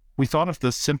 And we thought of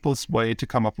the simplest way to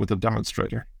come up with a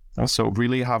demonstrator. So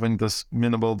really having this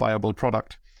minimal viable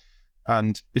product.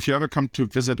 And if you ever come to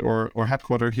visit our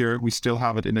headquarters here, we still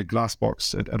have it in a glass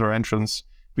box at our entrance,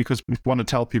 because we want to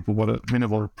tell people what a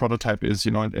minimal prototype is,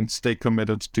 and stay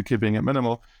committed to keeping it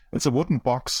minimal. It's a wooden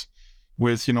box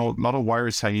with, a lot of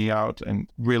wires hanging out, and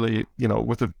really,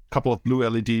 with a couple of blue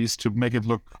LEDs to make it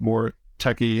look more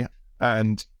techie.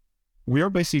 And we are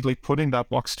basically putting that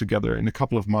box together in a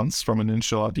couple of months from an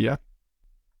initial idea.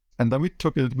 And then we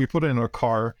put it in our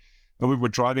car, and we were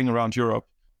driving around Europe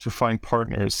to find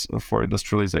partners for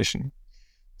industrialization.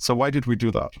 So why did we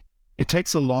do that? It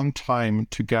takes a long time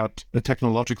to get a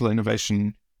technological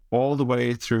innovation all the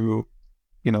way through,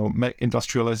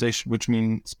 industrialization, which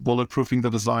means bulletproofing the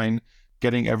design,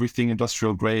 getting everything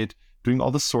industrial grade, doing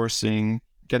all the sourcing,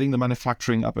 getting the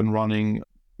manufacturing up and running.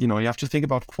 You have to think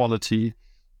about quality.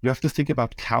 You have to think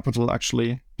about capital,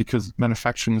 actually, because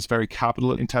manufacturing is very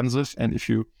capital intensive. And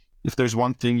if there's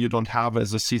one thing you don't have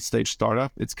as a seed stage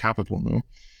startup, it's capital. No?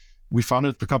 We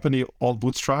founded the company all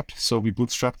bootstrapped. So we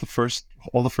bootstrapped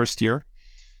the first year.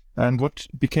 And what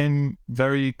became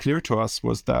very clear to us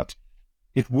was that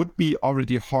it would be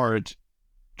already hard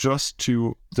just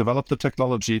to develop the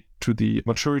technology to the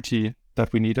maturity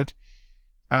that we needed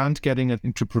and getting it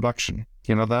into production.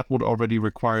 That would already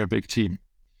require a big team.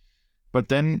 But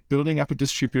then building up a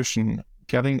distribution,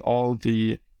 getting all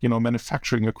the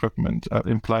manufacturing equipment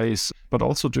in place, but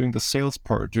also doing the sales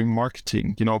part, doing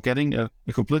marketing, getting a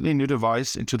completely new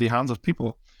device into the hands of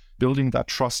people, building that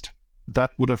trust,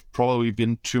 that would have probably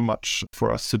been too much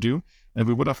for us to do. And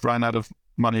we would have run out of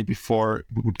money before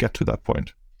we would get to that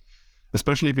point.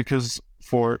 Especially because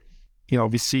for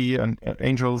VC and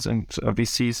angels and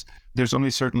VCs, there's only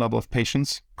a certain level of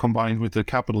patience combined with the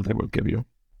capital they will give you.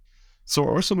 So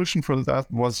our solution for that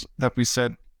was that we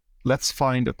said, let's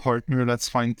find a partner, let's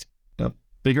find a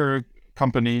bigger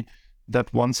company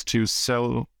that wants to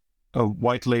sell a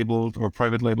white labeled or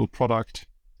private label product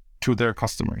to their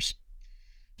customers.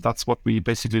 That's what we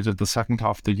basically did the second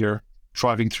half of the year,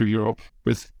 driving through Europe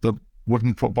with the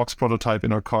wooden box prototype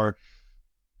in our car,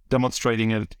 demonstrating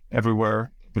it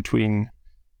everywhere between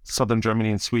southern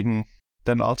Germany and Sweden,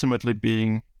 then ultimately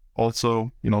being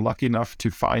also, lucky enough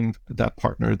to find that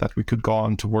partner that we could go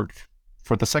on to work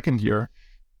for the second year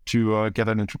to get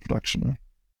it into production.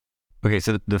 Okay,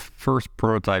 so the first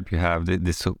prototype you have,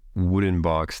 this wooden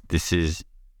box, this is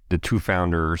the two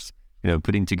founders,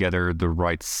 putting together the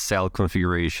right cell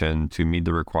configuration to meet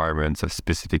the requirements of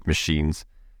specific machines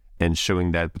and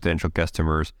showing that potential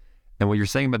customers. And what you're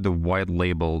saying about the white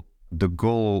label, the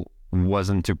goal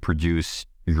wasn't to produce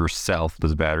yourself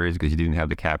those batteries because you didn't have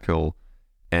the capital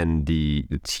and the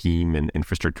team and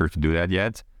infrastructure to do that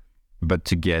yet, but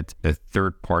to get a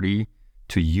third party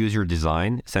to use your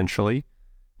design essentially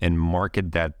and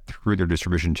market that through their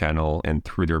distribution channel and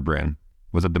through their brand.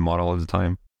 Was that the model at the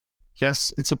time?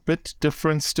 Yes, it's a bit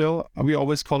different still. We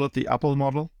always call it the Apple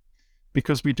model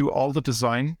because we do all the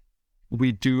design.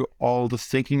 We do all the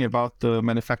thinking about the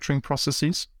manufacturing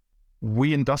processes.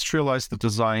 We industrialize the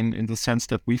design in the sense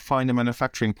that we find a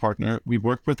manufacturing partner. We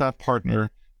work with that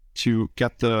partner to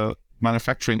get the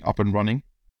manufacturing up and running.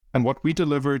 And what we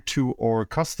deliver to our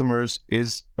customers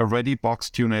is a ready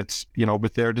boxed unit,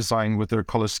 with their design, with their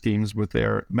color schemes, with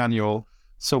their manual.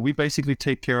 So we basically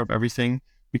take care of everything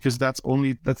because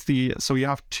so you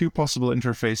have two possible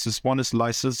interfaces. One is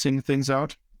licensing things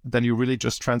out. Then you really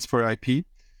just transfer IP.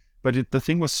 But the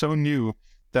thing was so new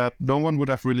that no one would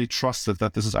have really trusted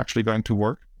that this is actually going to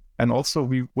work. And also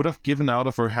we would have given out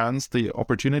of our hands the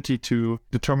opportunity to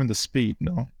determine the speed,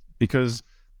 because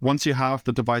once you have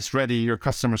the device ready, your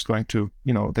customer's going to,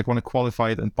 they're going to qualify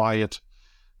it and buy it.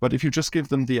 But if you just give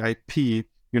them the IP,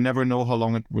 you never know how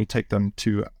long it will take them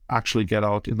to actually get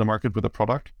out in the market with a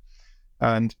product.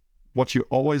 And what you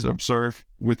always observe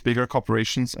with bigger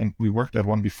corporations, and we worked at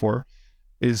one before,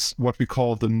 is what we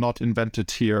call the not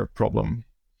invented here problem.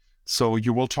 So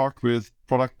you will talk with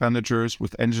product managers,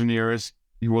 with engineers,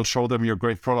 you will show them your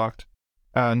great product,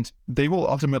 and they will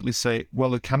ultimately say,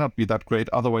 well, it cannot be that great,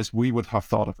 otherwise we would have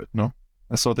thought of it, no?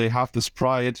 And so they have this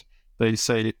pride. They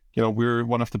say, we're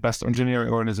one of the best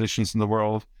engineering organizations in the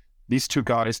world. These two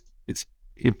guys, it's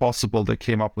impossible they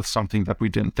came up with something that we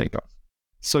didn't think of.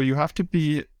 So you have to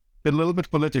be a little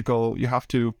bit political. You have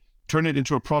to turn it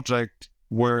into a project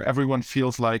where everyone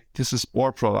feels like this is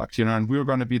our product, and we're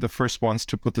going to be the first ones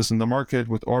to put this in the market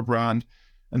with our brand.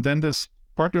 And then this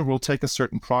partner will take a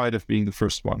certain pride of being the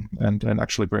first one and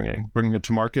actually bringing it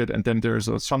to market. And then there's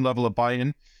some level of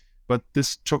buy-in, but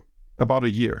this took about a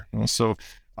year. So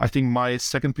I think my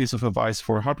second piece of advice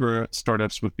for hardware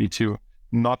startups would be to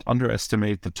not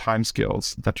underestimate the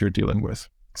timescales that you're dealing with.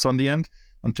 So in the end,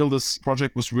 until this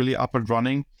project was really up and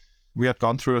running, we had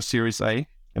gone through a Series A,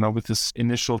 with this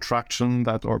initial traction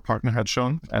that our partner had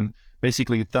shown, and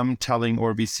basically them telling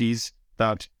our VCs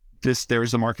that there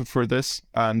is a market for this,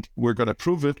 and we're going to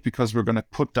prove it because we're going to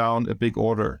put down a big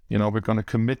order. We're going to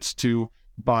commit to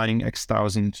buying X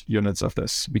thousand units of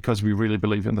this because we really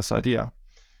believe in this idea.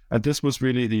 And this was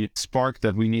really the spark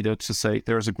that we needed to say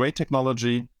there is a great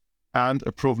technology and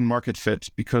a proven market fit,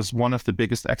 because one of the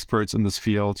biggest experts in this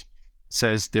field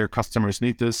says their customers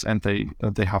need this and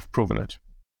they have proven it.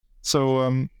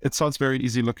 So it sounds very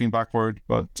easy looking backward,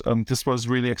 but this was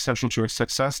really essential to our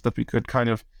success, that we could kind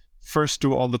of first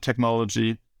do all the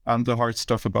technology and the hard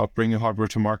stuff about bringing hardware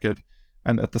to market,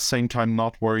 and at the same time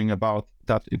not worrying about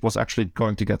that it was actually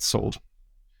going to get sold.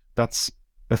 That's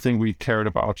a thing we cared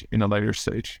about in a later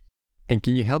stage. And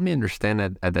can you help me understand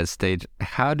at that stage,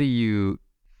 how do you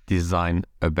design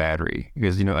a battery?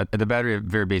 Because, at the battery at a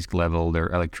very basic level, there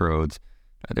are electrodes,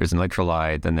 there's an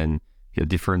electrolyte, and then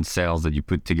different cells that you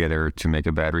put together to make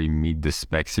a battery meet the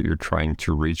specs that you're trying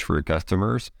to reach for your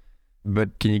customers.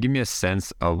 But can you give me a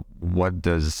sense of what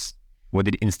did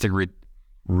Instagrid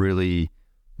really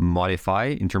modify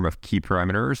in terms of key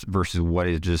parameters versus what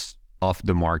is just off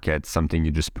the market, something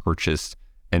you just purchased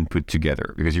and put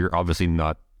together? Because you're obviously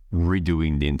not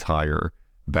redoing the entire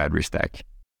battery stack.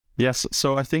 Yes,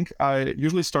 so I think I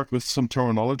usually start with some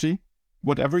terminology.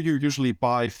 Whatever you usually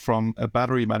buy from a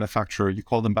battery manufacturer, you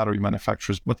call them battery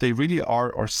manufacturers. What they really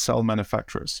are cell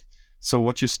manufacturers. So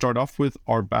what you start off with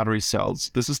are battery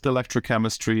cells. This is the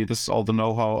electrochemistry. This is all the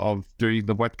know-how of doing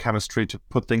the wet chemistry to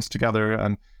put things together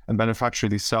and manufacture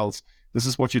these cells. This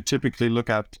is what you typically look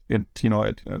at in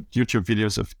YouTube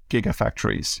videos of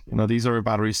gigafactories. These are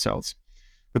battery cells.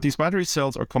 But these battery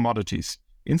cells are commodities.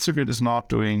 Instagrid is not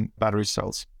doing battery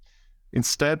cells.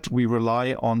 Instead, we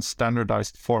rely on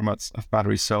standardized formats of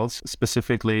battery cells,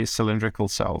 specifically cylindrical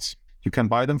cells. You can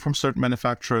buy them from certain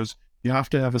manufacturers. You have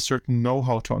to have a certain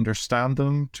know-how to understand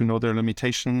them, to know their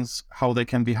limitations, how they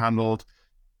can be handled,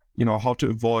 how to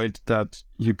avoid that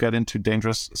you get into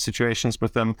dangerous situations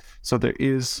with them. So there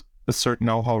is a certain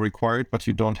know-how required, but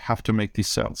you don't have to make these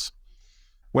cells.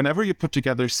 Whenever you put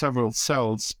together several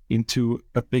cells into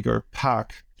a bigger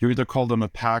pack, you either call them a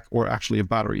pack or actually a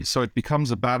battery. So it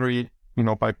becomes a battery,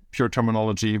 by pure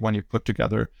terminology, when you put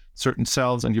together certain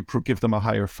cells and you give them a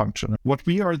higher function. What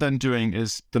we are then doing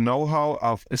is the know-how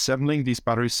of assembling these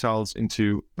battery cells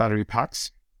into battery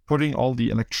packs, putting all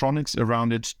the electronics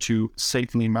around it to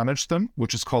safely manage them,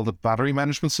 which is called the battery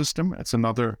management system. It's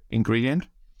another ingredient.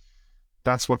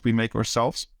 That's what we make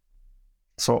ourselves.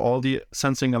 So all the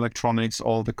sensing electronics,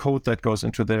 all the code that goes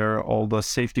into there, all the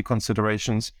safety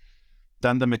considerations,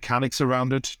 then the mechanics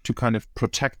around it to kind of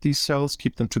protect these cells,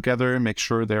 keep them together, make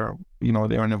sure they're in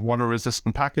a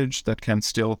water-resistant package that can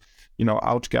still,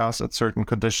 outgas at certain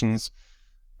conditions.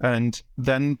 And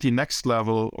then the next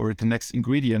level or the next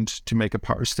ingredient to make a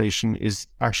power station is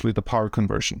actually the power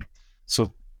conversion.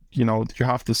 So, you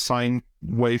have the sine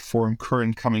waveform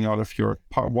current coming out of your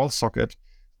power wall socket,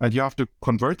 and you have to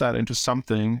convert that into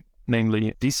something,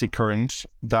 namely DC current,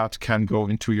 that can go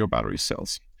into your battery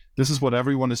cells. This is what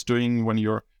everyone is doing when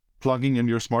you're plugging in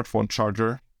your smartphone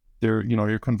charger.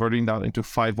 You're converting that into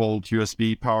 5-volt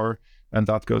USB power, and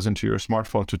that goes into your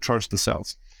smartphone to charge the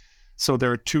cells. So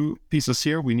there are two pieces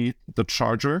here. We need the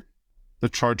charger,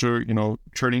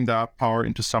 turning that power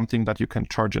into something that you can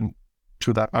charge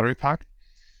into that battery pack.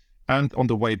 And on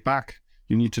the way back,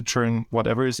 you need to turn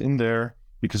whatever is in there,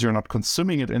 because you're not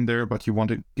consuming it in there, but you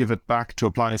want to give it back to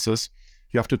appliances.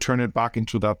 You have to turn it back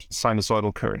into that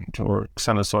sinusoidal current or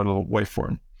sinusoidal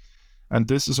waveform. And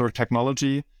this is our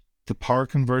technology, the power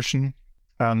conversion.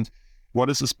 And what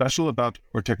is special about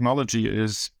our technology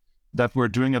is that we're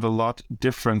doing it a lot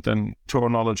different than, to our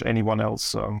knowledge, anyone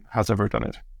else has ever done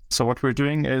it. So what we're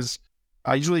doing is,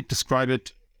 I usually describe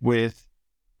it with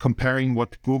comparing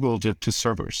what Google did to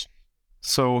servers.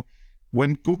 So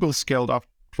when Google scaled up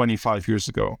 25 years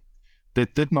ago, they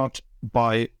did not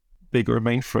buy bigger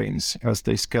mainframes as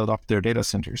they scaled up their data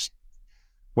centers.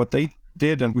 What they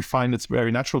did, and we find it's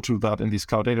very natural to do that in these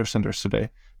cloud data centers today,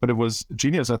 but it was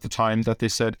genius at the time that they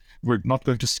said, we're not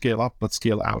going to scale up, but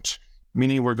scale out.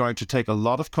 Meaning we're going to take a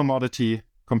lot of commodity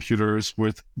computers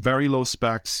with very low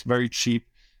specs, very cheap,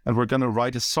 and we're going to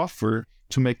write a software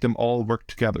to make them all work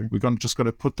together. We're just going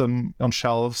to put them on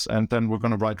shelves, and then we're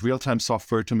going to write real-time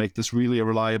software to make this really a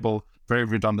reliable, very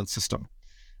redundant system.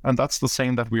 And that's the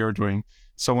same that we are doing.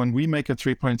 So when we make a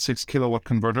 3.6 kilowatt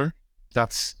converter,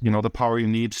 that's the power you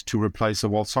need to replace a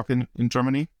wall socket in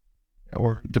Germany,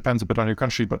 or depends a bit on your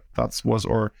country, but that was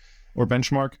our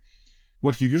benchmark.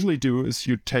 What you usually do is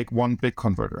you take one big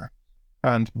converter.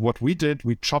 And what we did,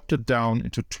 we chopped it down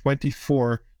into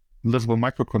 24 little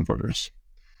microconverters.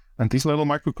 And these little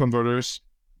microconverters,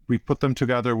 we put them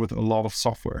together with a lot of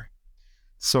software.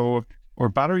 So our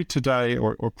battery today,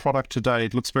 or product today,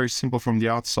 it looks very simple from the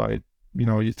outside.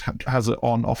 It has an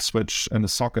on-off switch and a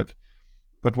socket.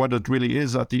 But what it really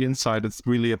is at the inside, it's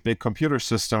really a big computer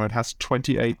system. It has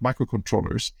 28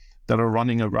 microcontrollers that are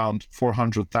running around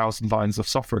 400,000 lines of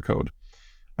software code.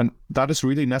 And that is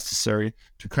really necessary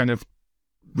to kind of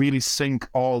really sync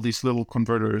all these little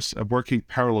converters working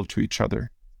parallel to each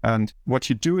other. And what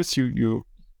you do is you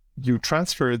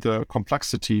transfer the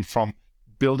complexity from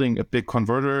building a big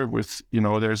converter with,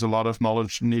 there's a lot of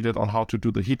knowledge needed on how to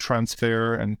do the heat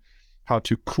transfer and how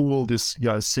to cool this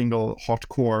single hot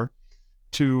core,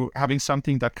 to having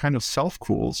something that kind of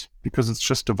self-cools because it's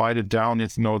just divided down.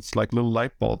 It's like little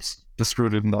light bulbs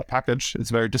distributed in that package.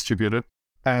 It's very distributed.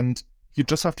 And you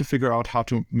just have to figure out how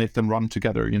to make them run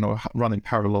together, running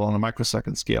parallel on a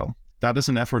microsecond scale. That is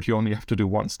an effort you only have to do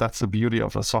once. That's the beauty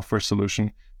of a software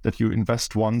solution, that you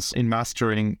invest once in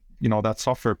mastering, that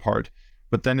software part,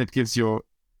 but then it gives you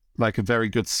like a very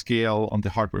good scale on the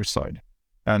hardware side.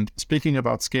 And speaking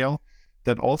about scale,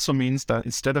 that also means that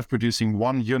instead of producing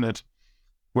one unit,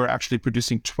 we're actually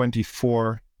producing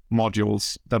 24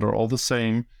 modules that are all the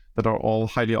same, that are all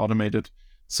highly automated.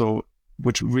 So,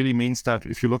 which really means that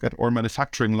if you look at our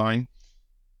manufacturing line,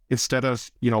 instead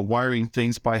of, wiring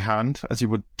things by hand, as you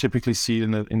would typically see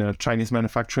in a Chinese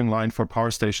manufacturing line for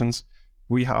power stations,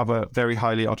 we have a very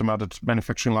highly automated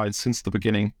manufacturing line since the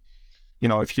beginning.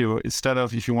 If you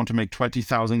want to make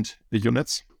 20,000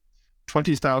 units,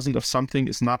 20,000 of something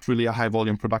is not really a high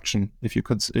volume production if you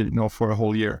could, for a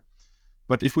whole year.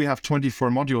 But if we have 24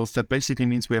 modules, that basically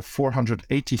means we have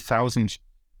 480,000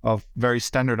 of very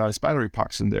standardized battery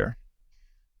packs in there.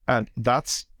 And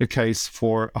that's a case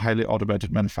for a highly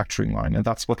automated manufacturing line. And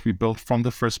that's what we built from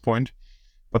the first point.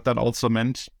 But that also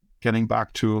meant, getting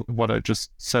back to what I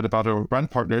just said about our brand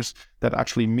partners, that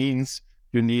actually means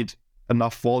you need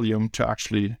enough volume to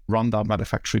actually run that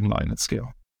manufacturing line at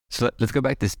scale. So let's go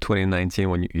back to 2019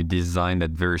 when you designed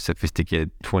that very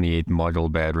sophisticated 28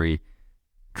 module battery.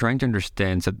 Trying to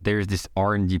understand, so there's this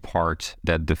R&D part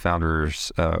that the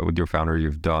founders, with your founder,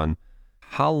 you've done.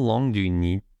 How long do you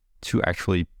need to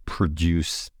actually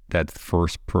produce that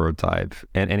first prototype?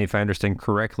 And if I understand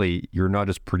correctly, you're not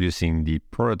just producing the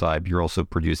prototype, you're also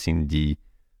producing the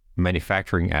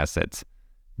manufacturing assets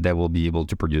that will be able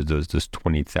to produce those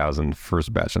 20,000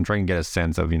 first batch. I'm trying to get a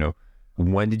sense of,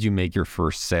 when did you make your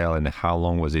first sale and how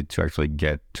long was it to actually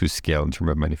get to scale in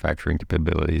terms of manufacturing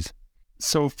capabilities?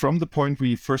 So from the point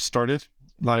we first started,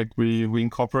 we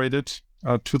incorporated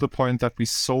to the point that we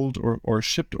sold or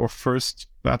shipped our first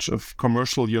batch of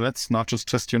commercial units, not just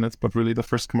test units, but really the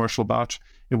first commercial batch,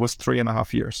 it was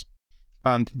 3.5 years.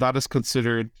 And that is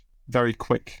considered very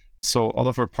quick. So all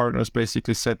of our partners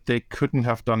basically said they couldn't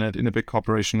have done it in a big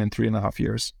corporation in 3.5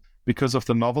 years. Because of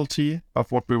the novelty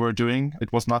of what we were doing,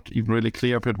 it was not even really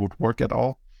clear if it would work at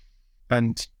all.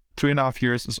 And 3.5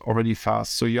 years is already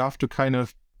fast. So you have to kind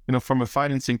of, from a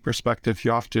financing perspective,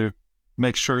 you have to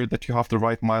make sure that you have the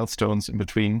right milestones in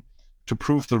between to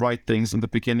prove the right things in the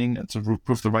beginning and to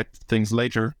prove the right things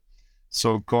later.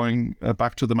 So going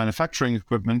back to the manufacturing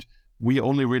equipment, we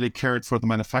only really cared for the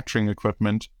manufacturing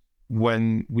equipment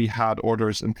when we had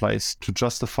orders in place to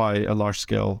justify a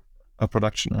large-scale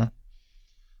production.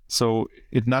 So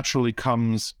it naturally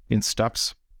comes in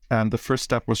steps. And the first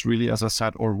step was really, as I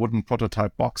said, our wooden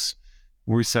prototype box,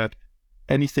 where we said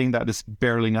anything that is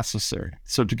barely necessary.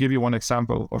 So to give you one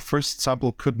example, our first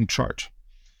sample couldn't charge.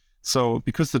 So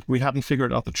because we hadn't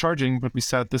figured out the charging, but we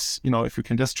said this, if we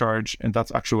can discharge, and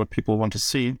that's actually what people want to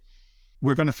see,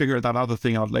 we're going to figure that other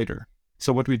thing out later.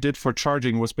 So what we did for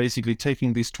charging was basically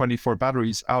taking these 24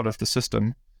 batteries out of the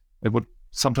system. It would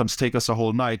sometimes take us a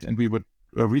whole night, and we would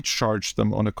recharge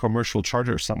them on a commercial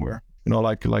charger somewhere,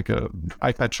 like a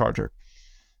iPad charger.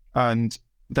 And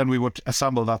then we would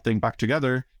assemble that thing back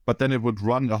together, but then it would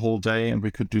run a whole day and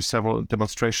we could do several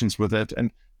demonstrations with it.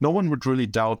 And no one would really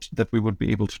doubt that we would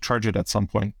be able to charge it at some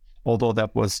point, although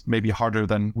that was maybe harder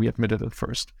than we admitted at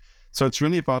first. So it's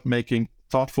really about making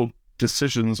thoughtful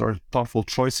decisions or thoughtful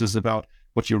choices about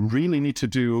what you really need to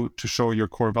do to show your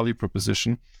core value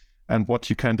proposition and what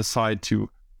you can decide to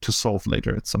solve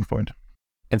later at some point.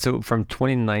 And so from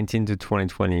 2019 to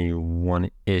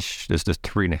 2021-ish, this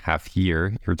 3.5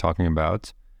 year you're talking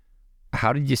about,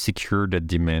 how did you secure that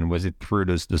demand? Was it through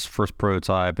this first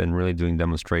prototype and really doing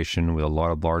demonstration with a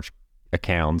lot of large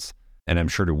accounts? And I'm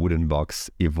sure the wooden box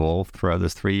evolved throughout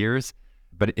those 3 years.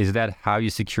 But is that how you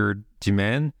secured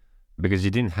demand? Because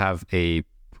you didn't have a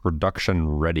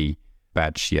production-ready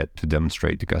batch yet to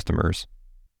demonstrate to customers.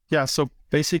 Yeah, so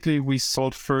basically we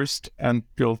sold first and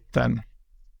built then.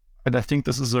 And I think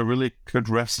this is a really good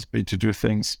recipe to do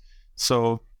things.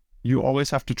 So you always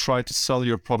have to try to sell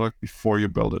your product before you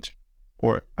build it,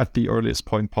 or at the earliest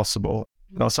point possible.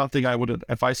 something I would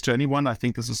advise to anyone. I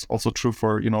think this is also true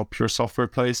for, pure software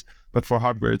plays, but for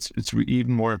hardware, it's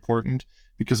even more important,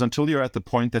 because until you're at the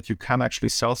point that you can actually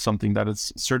sell something that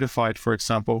is certified, for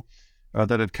example,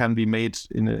 that it can be made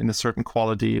in a certain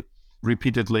quality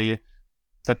repeatedly,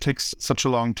 that takes such a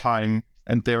long time.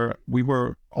 And we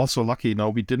were also lucky,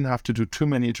 we didn't have to do too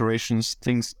many iterations.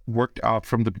 Things worked out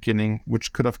from the beginning,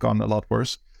 which could have gone a lot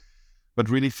worse. But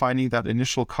really finding that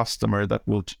initial customer that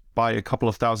would buy a couple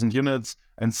of thousand units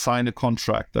and sign a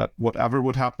contract that whatever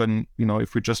would happen,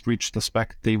 if we just reached the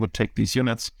spec, they would take these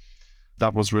units.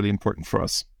 That was really important for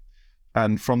us.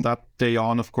 And from that day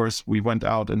on, of course, we went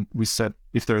out and we said,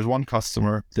 if there's one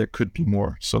customer, there could be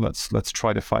more. So let's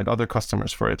try to find other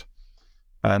customers for it.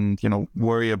 And,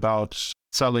 worry about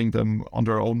selling them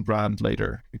under our own brand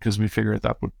later, because we figured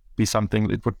that would be something,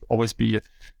 it would always be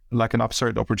like an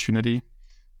absurd opportunity,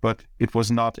 but it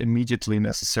was not immediately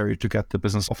necessary to get the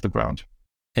business off the ground.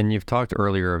 And you've talked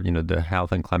earlier of, the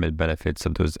health and climate benefits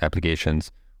of those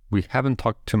applications. We haven't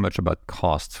talked too much about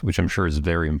costs, which I'm sure is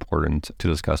very important to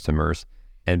those customers.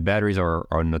 And batteries are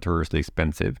notoriously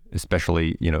expensive,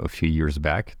 especially, a few years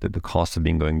back, that the costs have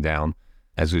been going down,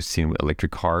 as we've seen with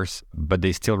electric cars, but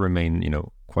they still remain,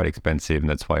 quite expensive. And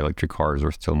that's why electric cars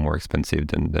are still more expensive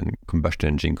than combustion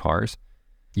engine cars.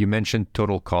 You mentioned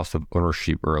total cost of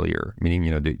ownership earlier, meaning,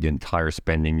 the entire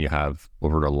spending you have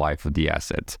over the life of the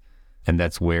asset. And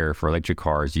that's where for electric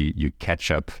cars, you catch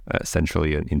up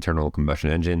essentially an internal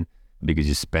combustion engine because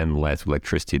you spend less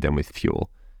electricity than with fuel.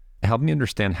 Help me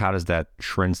understand, how does that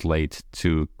translate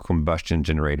to combustion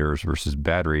generators versus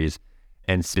batteries?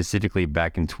 And specifically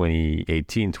back in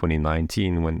 2018,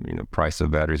 2019, when price of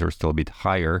batteries are still a bit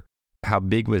higher, how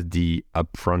big was the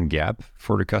upfront gap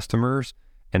for the customers?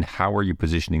 And how are you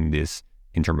positioning this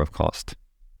in terms of cost?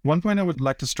 One point I would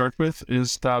like to start with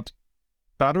is that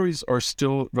batteries are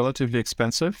still relatively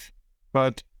expensive,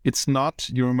 but it's not,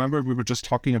 you remember we were just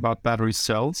talking about battery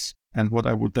cells and what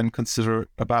I would then consider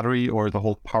a battery or the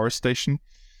whole power station.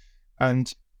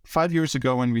 And 5 years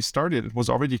ago when we started, it was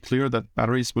already clear that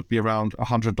batteries would be around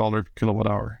 $100 per kilowatt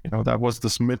hour. That was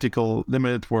this mythical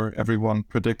limit where everyone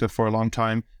predicted for a long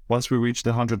time. Once we reach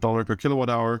the $100 per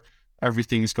kilowatt hour,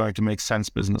 everything is going to make sense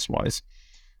business-wise.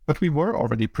 But we were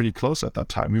already pretty close at that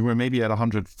time. We were maybe at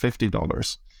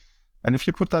 $150. And if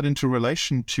you put that into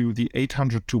relation to the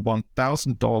 $800 to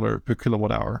 $1,000 per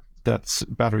kilowatt hour that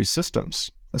battery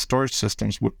systems, storage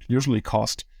systems would usually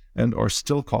cost and are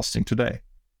still costing today,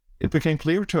 it became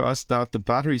clear to us that the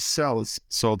battery cells,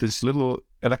 so these little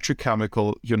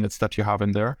electrochemical units that you have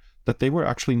in there, that they were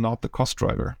actually not the cost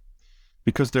driver.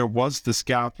 Because there was this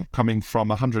gap coming from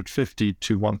 $150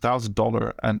 to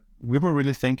 $1,000, and we were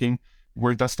really thinking,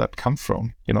 where does that come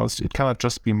from? It cannot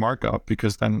just be markup,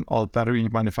 because then all battery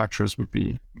manufacturers would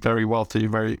be very wealthy,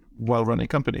 very well-running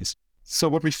companies. So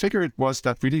what we figured was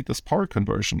that really this power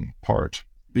conversion part,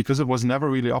 because it was never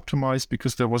really optimized,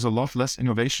 because there was a lot less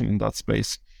innovation in that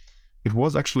space, it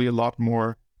was actually a lot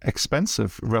more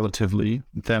expensive relatively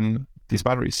than these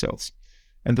battery cells.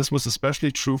 And this was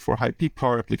especially true for high peak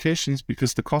power applications,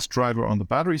 because the cost driver on the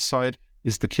battery side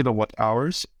is the kilowatt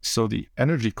hours, so the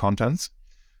energy contents,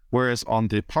 whereas on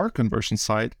the power conversion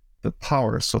side, the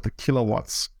power, so the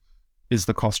kilowatts, is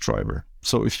the cost driver.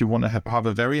 So if you want to have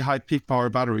a very high peak power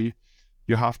battery,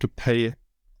 you have to pay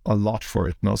a lot for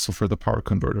it, and also for the power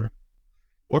converter.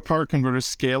 Or power converters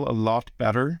scale a lot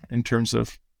better in terms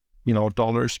of,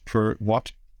 dollars per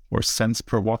watt or cents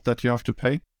per watt that you have to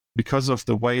pay because of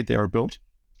the way they are built.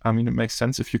 It makes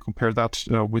sense if you compare that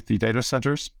with the data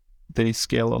centers. They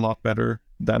scale a lot better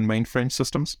than mainframe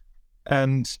systems.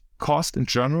 And cost in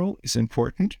general is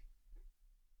important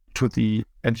to the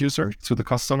end user, to the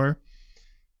customer.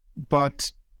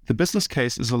 But the business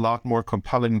case is a lot more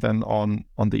compelling than on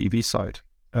the EV side.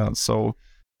 So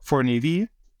for an EV,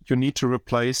 you need to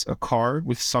replace a car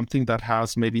with something that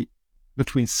has maybe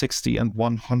between 60 and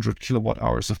 100 kilowatt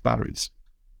hours of batteries.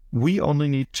 We only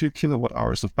need 2 kilowatt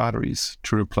hours of batteries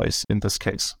to replace in this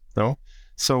case.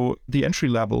 So the entry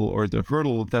level or the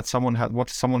hurdle that someone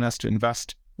has to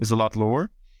invest is a lot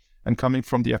lower. And coming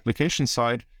from the application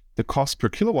side, the cost per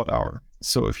kilowatt hour.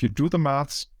 So if you do the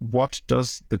maths, what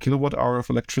does the kilowatt hour of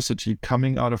electricity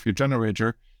coming out of your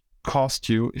generator cost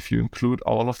you if you include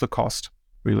all of the cost,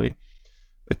 really?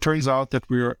 It turns out that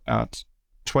we're at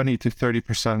 20 to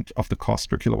 30% of the cost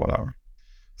per kilowatt hour.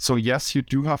 So yes, you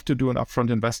do have to do an upfront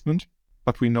investment,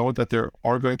 but we know that there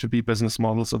are going to be business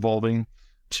models evolving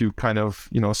to kind of,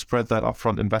 spread that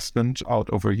upfront investment out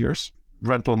over years.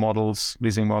 Rental models,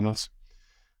 leasing models.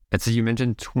 And so you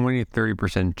mentioned 20,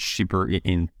 30% cheaper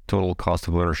in total cost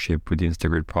of ownership with the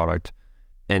Instagrid product.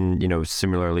 And,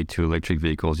 similarly to electric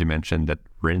vehicles, you mentioned that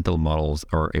rental models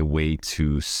are a way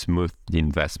to smooth the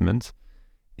investment.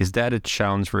 Is that a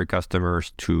challenge for your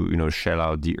customers to, shell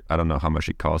out I don't know how much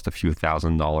it costs, a few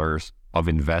 $1,000s of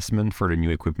investment for the new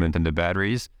equipment and the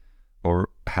batteries? Or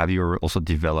have you also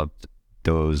developed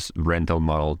those rental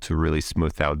model to really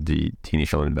smooth out the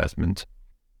initial investment?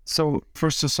 So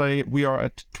first to say, we are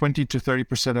at 20 to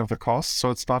 30% of the cost. So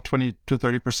it's not 20 to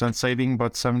 30% saving,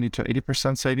 but 70 to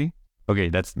 80% saving. Okay,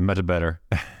 that's much better.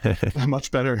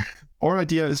 Much better. Our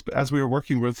idea is, as we are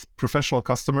working with professional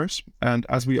customers and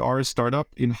as we are a startup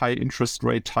in high interest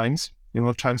rate times,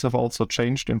 times have also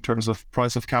changed in terms of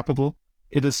price of capital.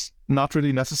 It is not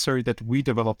really necessary that we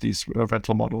develop these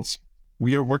rental models.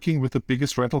 We are working with the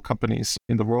biggest rental companies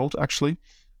in the world, actually,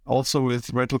 also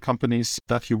with rental companies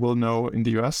that you will know in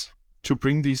the US, to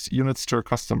bring these units to our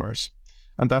customers.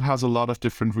 And that has a lot of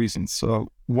different reasons.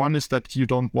 So one is that you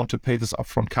don't want to pay this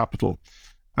upfront capital.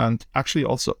 And actually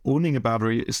also owning a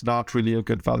battery is not really a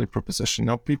good value proposition.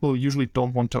 Now, people usually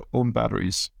don't want to own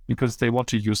batteries because they want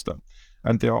to use them.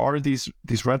 And there are these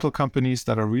rental companies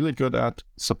that are really good at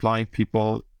supplying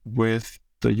people with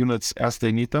the units as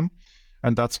they need them.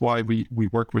 And that's why we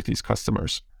work with these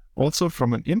customers. Also,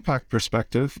 from an impact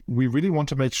perspective, we really want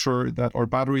to make sure that our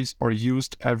batteries are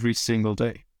used every single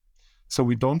day. So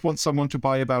we don't want someone to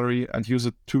buy a battery and use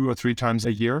it 2 or 3 times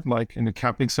a year, like in a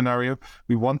camping scenario.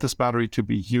 We want this battery to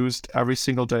be used every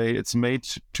single day. It's made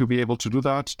to be able to do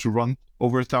that, to run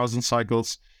over 1,000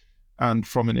 cycles. And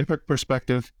from an impact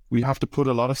perspective, we have to put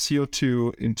a lot of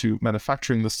CO2 into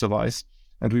manufacturing this device,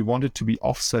 and we want it to be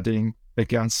offsetting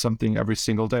against something every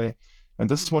single day. And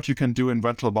this is what you can do in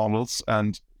rental models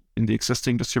and in the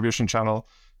existing distribution channel.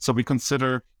 So we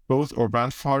consider both our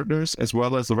brand partners as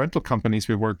well as the rental companies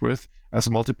we work with as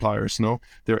multipliers.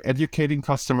 They're educating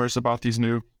customers about these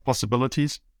new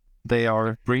possibilities. They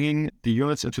are bringing the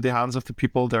units into the hands of the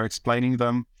people. They're explaining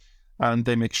them, and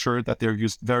they make sure that they're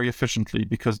used very efficiently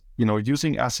because,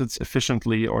 using assets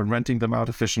efficiently or renting them out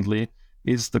efficiently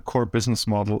is the core business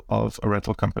model of a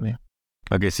rental company.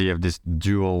 Okay, so you have this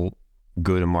dual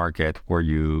go-to-market where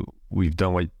we've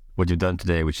done what you've done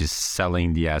today, which is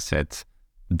selling the assets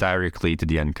directly to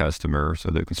the end customer, so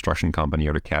the construction company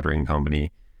or the catering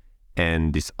company,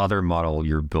 and this other model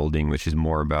you're building, which is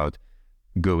more about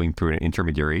going through an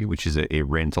intermediary, which is a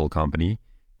rental company,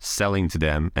 selling to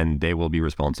them, and they will be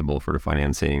responsible for the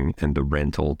financing and the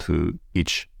rental to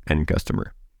each end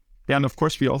customer. Yeah, and of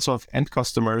course, we also have end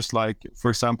customers, like, for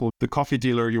example, the coffee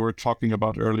dealer you were talking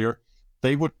about earlier.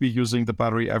 They would be using the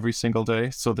battery every single day,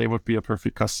 so they would be a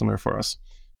perfect customer for us.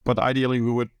 But ideally,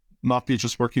 we would not be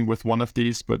just working with one of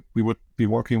these, but we would be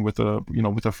working with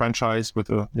a franchise, with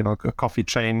a coffee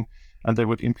chain, and they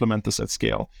would implement this at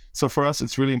scale. So for us,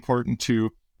 it's really important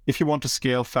if you want to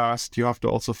scale fast, you have to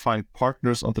also find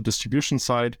partners on the distribution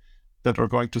side that are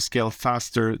going to scale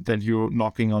faster than you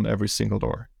knocking on every single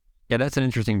door. Yeah, that's an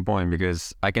interesting point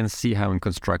because I can see how in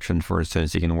construction, for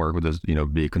instance, you can work with those,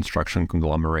 big construction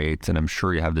conglomerates, and I'm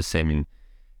sure you have the same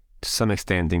to some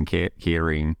extent in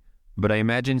catering. But I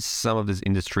imagine some of these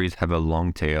industries have a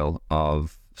long tail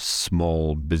of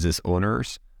small business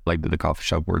owners, like the coffee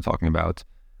shop we're talking about.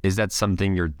 Is that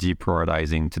something you're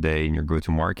deprioritizing today in your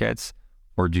go-to-markets,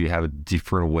 or do you have a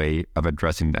different way of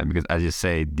addressing them? Because as you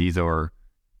say, these are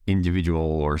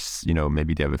individual or,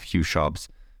 maybe they have a few shops,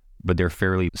 but they're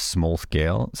fairly small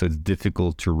scale. So it's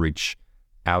difficult to reach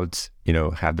out,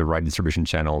 have the right distribution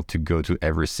channel to go to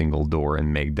every single door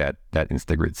and make that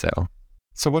Instagrid sale.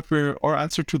 So our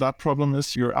answer to that problem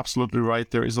is, you're absolutely right.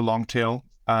 There is a long tail.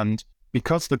 And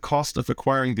because the cost of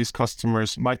acquiring these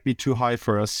customers might be too high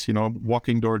for us,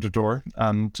 walking door to door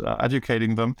and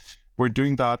educating them, we're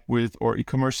doing that with our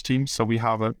e-commerce team. So we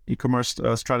have an e-commerce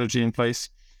strategy in place.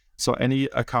 So any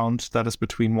account that is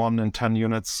between 1 and 10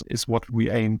 units is what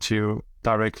we aim to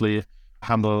directly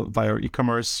handle via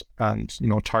e-commerce and,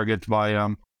 target via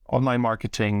online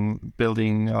marketing,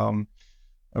 building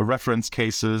reference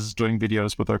cases, doing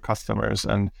videos with our customers,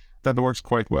 and that works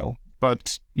quite well.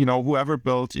 But,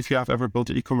 if you have ever built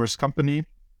an e-commerce company,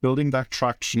 building that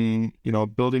traction,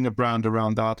 building a brand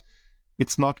around that,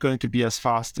 it's not going to be as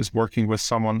fast as working with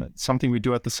something we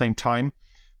do at the same time,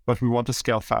 but we want to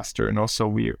scale faster. And also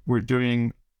we're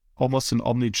doing almost an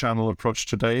omni-channel approach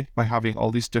today by having all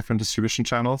these different distribution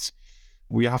channels.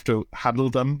 We have to handle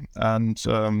them, and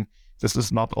this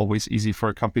is not always easy for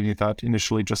a company that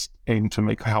initially just aimed to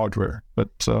make hardware.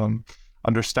 But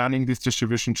understanding these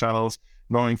distribution channels,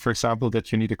 knowing, for example,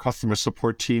 that you need a customer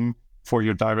support team for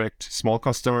your direct small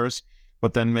customers,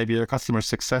 but then maybe a customer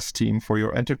success team for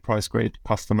your enterprise grade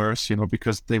customers,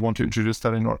 because they want to introduce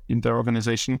that in their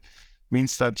organization,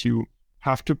 means that you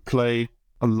have to play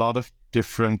a lot of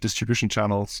different distribution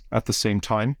channels at the same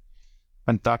time,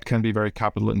 and that can be very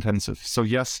capital intensive. So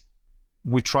yes,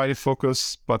 we try to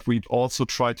focus, but we also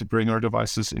try to bring our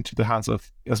devices into the hands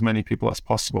of as many people as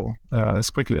possible, as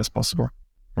quickly as possible.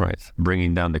 Right.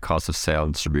 Bringing down the cost of sale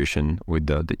and distribution with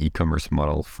the e-commerce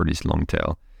model for this long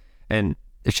tail. And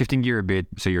shifting gear a bit,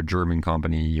 so you're a German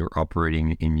company, you're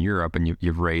operating in Europe, and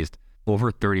you've raised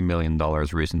over $30 million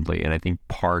recently. And I think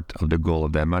part of the goal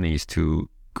of that money is to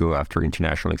go after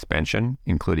international expansion,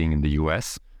 including in the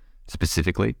US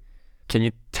specifically. Can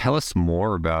you tell us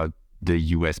more about the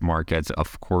US markets?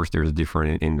 Of course, there's a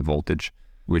difference in voltage,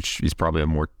 which is probably a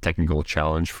more technical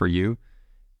challenge for you.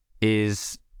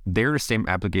 Is there the same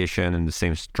application and the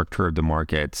same structure of the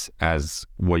markets as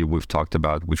what we've talked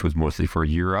about, which was mostly for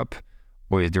Europe?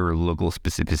 Or is there local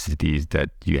specificities that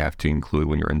you have to include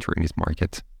when you're entering these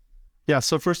markets? Yeah,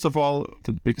 so first of all,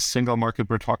 the biggest single market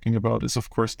we're talking about is, of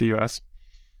course, the US.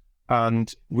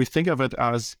 And we think of it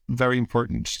as very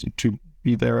important to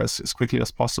be there as quickly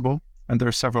as possible. And there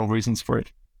are several reasons for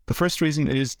it. The first reason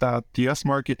is that the US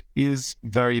market is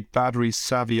very battery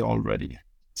savvy already.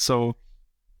 So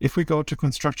if we go to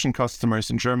construction customers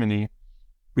in Germany,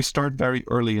 we start very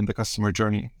early in the customer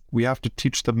journey. We have to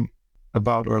teach them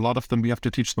about, or a lot of them, we have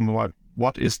to teach them about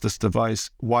what is this device?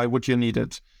 Why would you need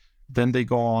it? Then they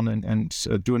go on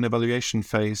and do an evaluation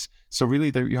phase. So really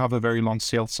there you have a very long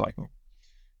sales cycle.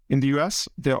 In the US,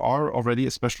 there are already,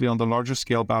 especially on the larger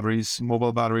scale batteries,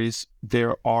 mobile batteries,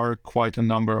 there are quite a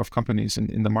number of companies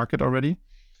in the market already.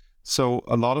 So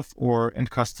a lot of our end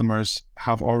customers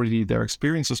have already their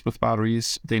experiences with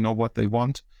batteries. They know what they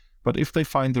want. But if they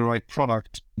find the right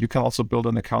product, you can also build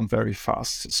an account very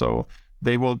fast. So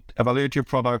they will evaluate your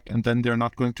product, and then they're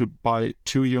not going to buy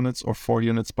 2 units or 4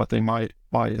 units, but they might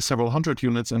buy several hundred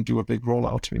units and do a big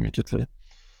rollout immediately.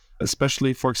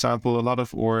 Especially, for example, a lot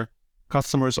of our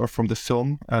customers are from the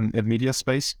film and media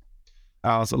space,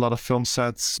 as a lot of film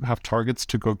sets have targets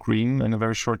to go green in a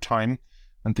very short time.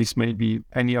 And these may be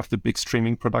any of the big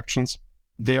streaming productions.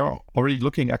 They are already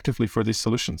looking actively for these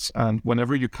solutions. And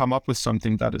whenever you come up with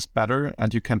something that is better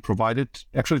and you can provide it,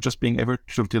 actually just being able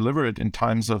to deliver it in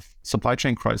times of supply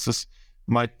chain crisis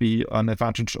might be an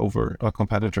advantage over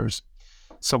competitors.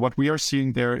 So what we are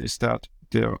seeing there is that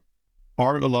there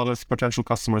are a lot of potential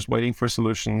customers waiting for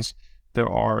solutions. There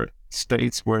are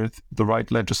states with the right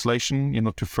legislation,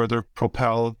 to further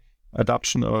propel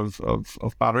adoption of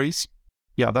batteries.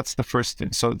 Yeah, that's the first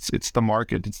thing. So it's the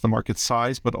market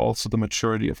size, but also the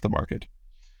maturity of the market.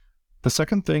 The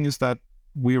second thing is that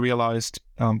we realized,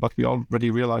 but we already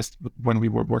realized when we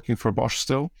were working for Bosch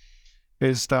still,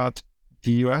 is that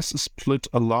the US is split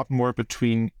a lot more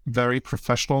between very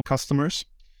professional customers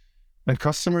and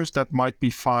customers that might be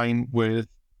fine with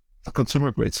a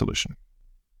consumer grade solution.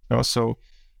 So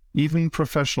even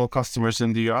professional customers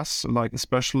in the US,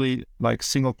 especially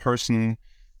single person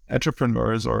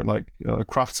entrepreneurs or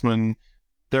craftsmen,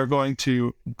 they're going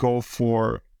to go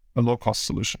for a low-cost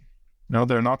solution.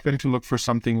 They're not going to look for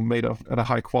something made at a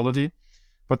high quality,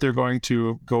 but they're going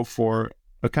to go for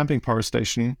a camping power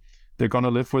station. They're going to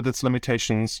live with its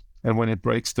limitations, and when it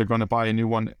breaks, they're going to buy a new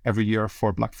one every year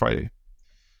for Black Friday.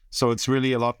 So it's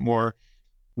really a lot more.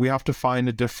 We have to find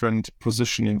a different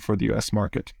positioning for the US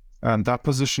market, and that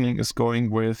positioning is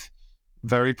going with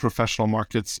very professional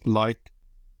markets like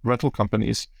rental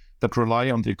companies that rely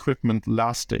on the equipment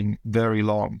lasting very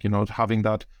long, having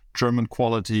that German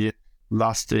quality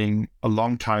lasting a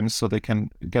long time so they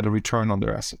can get a return on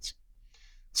their assets.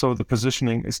 So the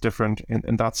positioning is different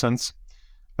in that sense.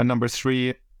 And number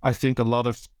 3, I think a lot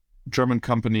of German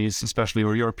companies, especially,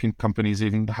 or European companies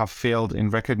even, have failed in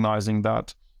recognizing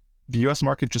that the US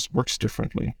market just works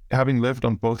differently. Having lived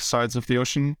on both sides of the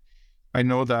ocean, I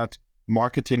know that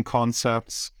marketing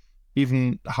concepts,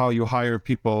 even how you hire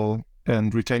people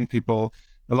and retain people,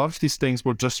 a lot of these things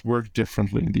will just work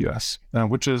differently in the US,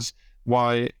 which is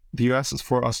why the US is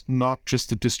for us not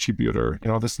just a distributor.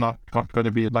 This is not going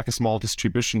to be like a small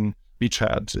distribution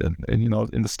beachhead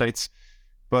in the States,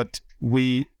 but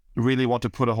we really want to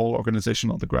put a whole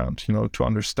organization on the ground, to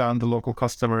understand the local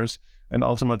customers and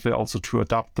ultimately also to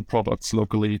adapt the products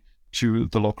locally to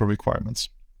the local requirements.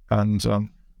 And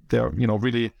they're,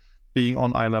 really being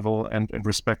on eye level and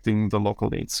respecting the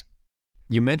local needs.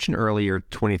 You mentioned earlier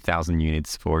 20,000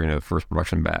 units for first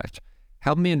production batch.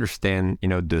 Help me understand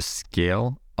the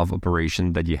scale of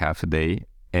operation that you have today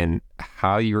and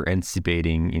how you're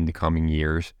anticipating in the coming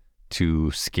years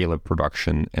to scale up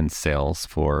production and sales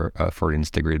for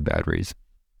Instagrid batteries.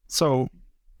 So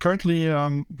currently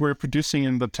we're producing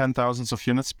in the 10,000s of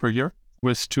units per year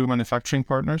with 2 manufacturing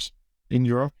partners in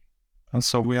Europe. And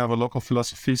so we have a local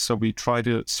philosophy. So we try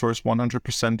to source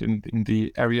 100% in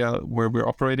the area where we're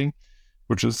operating,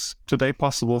 which is today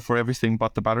possible for everything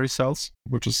but the battery cells,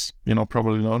 which is,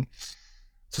 probably known.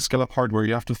 To scale up hardware,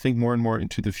 you have to think more and more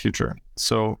into the future.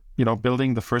 So,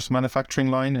 building the first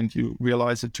manufacturing line, and you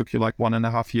realize it took you like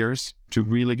 1.5 years to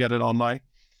really get it online.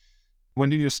 When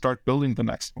do you start building the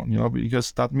next one?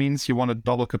 Because that means you want to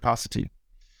double capacity.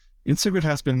 Instagrid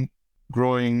has been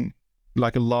growing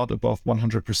like a lot above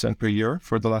 100% per year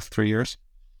for the last 3 years.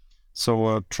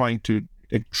 So trying to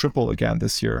triple again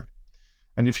this year.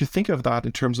 And if you think of that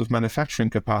in terms of manufacturing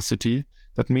capacity,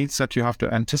 that means that you have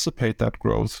to anticipate that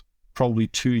growth probably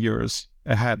 2 years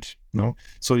ahead.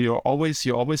 So you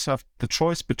always have the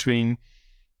choice between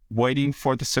waiting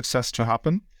for the success to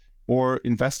happen or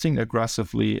investing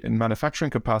aggressively in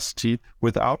manufacturing capacity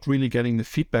without really getting the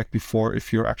feedback before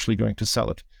if you're actually going to sell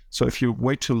it. So if you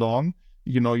wait too long,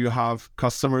 you have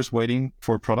customers waiting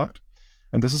for a product.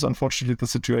 And this is unfortunately the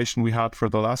situation we had for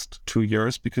the last 2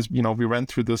 years because, we ran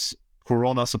through this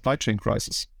Corona supply chain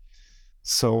crisis.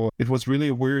 So it was really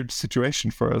a weird situation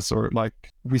for us, or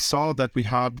like we saw that we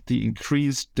had the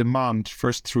increased demand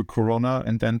first through Corona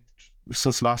and then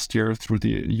since last year through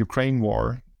the Ukraine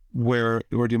war, where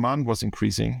demand was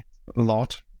increasing a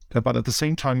lot. But at the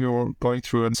same time, we were going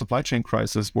through a supply chain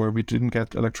crisis where we didn't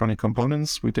get electronic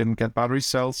components, we didn't get battery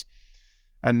cells.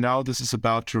 And now this is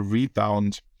about to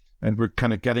rebound and we're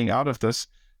kind of getting out of this.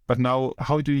 But now,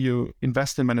 how do you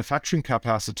invest in manufacturing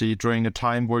capacity during a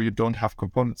time where you don't have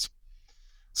components?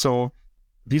 So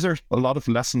these are a lot of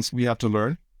lessons we had to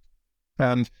learn.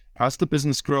 And as the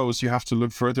business grows, you have to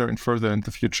look further and further in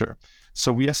the future.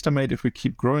 So we estimate if we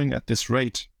keep growing at this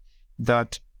rate,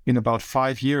 that in about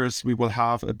 5 years, we will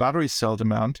have a battery cell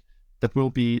demand that will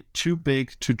be too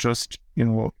big to just,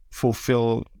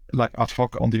 fulfill like ad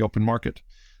hoc on the open market.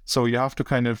 So you have to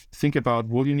kind of think about,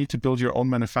 will you need to build your own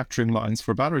manufacturing lines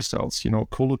for battery cells,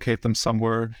 co-locate them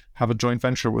somewhere, have a joint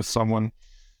venture with someone.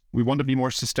 We want to be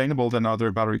more sustainable than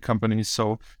other battery companies.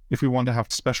 So if we want to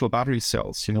have special battery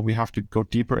cells, we have to go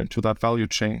deeper into that value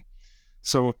chain.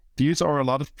 So these are a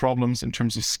lot of problems in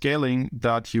terms of scaling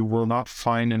that you will not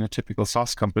find in a typical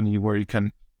SaaS company where you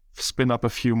can spin up a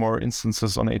few more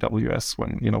instances on AWS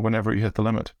whenever you hit the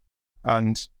limit.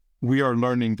 And we are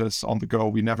learning this on the go.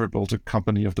 We never built a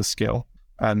company of this scale.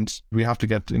 And we have to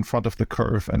get in front of the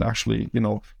curve and actually,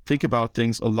 think about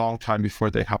things a long time before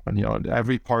they happen.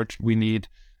 Every part we need,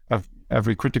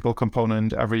 every critical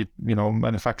component, every,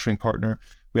 manufacturing partner,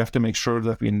 we have to make sure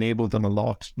that we enable them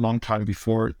long time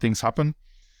before things happen.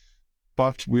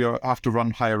 But we have to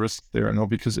run higher risk there,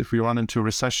 because if we run into a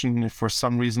recession, if for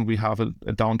some reason we have a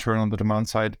downturn on the demand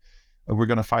side, we're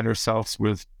going to find ourselves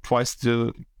with twice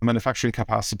the manufacturing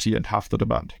capacity and half the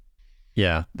demand.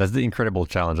 Yeah, that's the incredible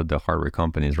challenge of the hardware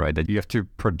companies, right? That you have to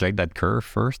project that curve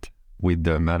first with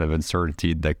the amount of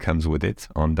uncertainty that comes with it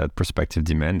on that prospective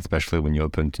demand, especially when you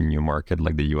open to a new market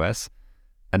like the US.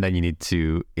 And then you need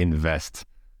to invest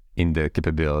in the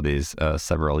capabilities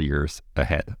several years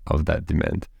ahead of that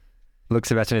demand. Look,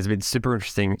 Sebastian, it's been super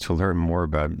interesting to learn more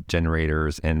about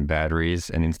generators and batteries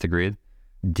and Instagrid.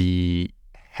 The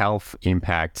health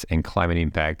impacts and climate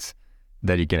impacts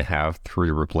that you can have through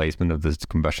the replacement of those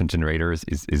combustion generators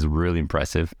is really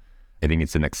impressive. I think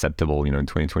it's unacceptable, in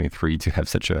 2023 to have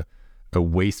such a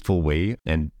wasteful way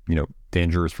and,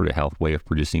 dangerous for the health way of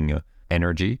producing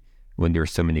energy when there are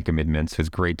so many commitments. So it's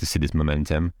great to see this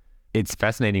momentum. It's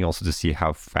fascinating also to see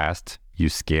how fast you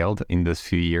scaled in those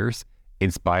few years,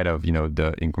 in spite of,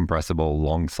 the incompressible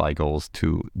long cycles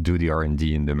to do the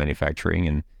R&D and the manufacturing.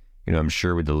 And, I'm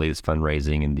sure with the latest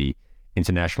fundraising and the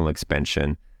international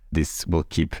expansion, this will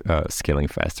keep scaling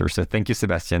faster. So thank you,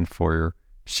 Sebastian, for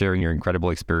sharing your incredible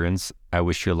experience. I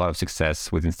wish you a lot of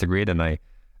success with Instagrid,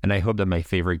 and I hope that my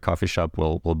favorite coffee shop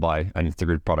will buy an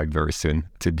Instagrid product very soon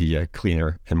to be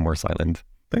cleaner and more silent.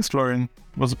 Thanks, Florian.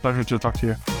 It was a pleasure to talk to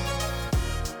you.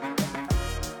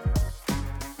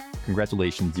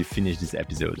 Congratulations, you finished this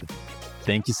episode.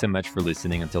 Thank you so much for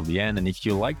listening until the end. And if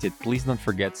you liked it, please don't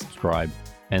forget to subscribe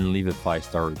and leave a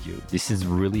 5-star review. This is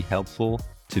really helpful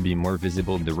to be more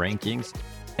visible in the rankings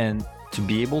and to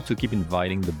be able to keep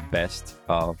inviting the best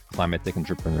of climate tech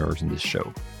entrepreneurs in this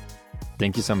show.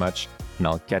 Thank you so much, and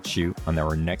I'll catch you on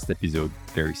our next episode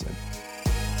very soon.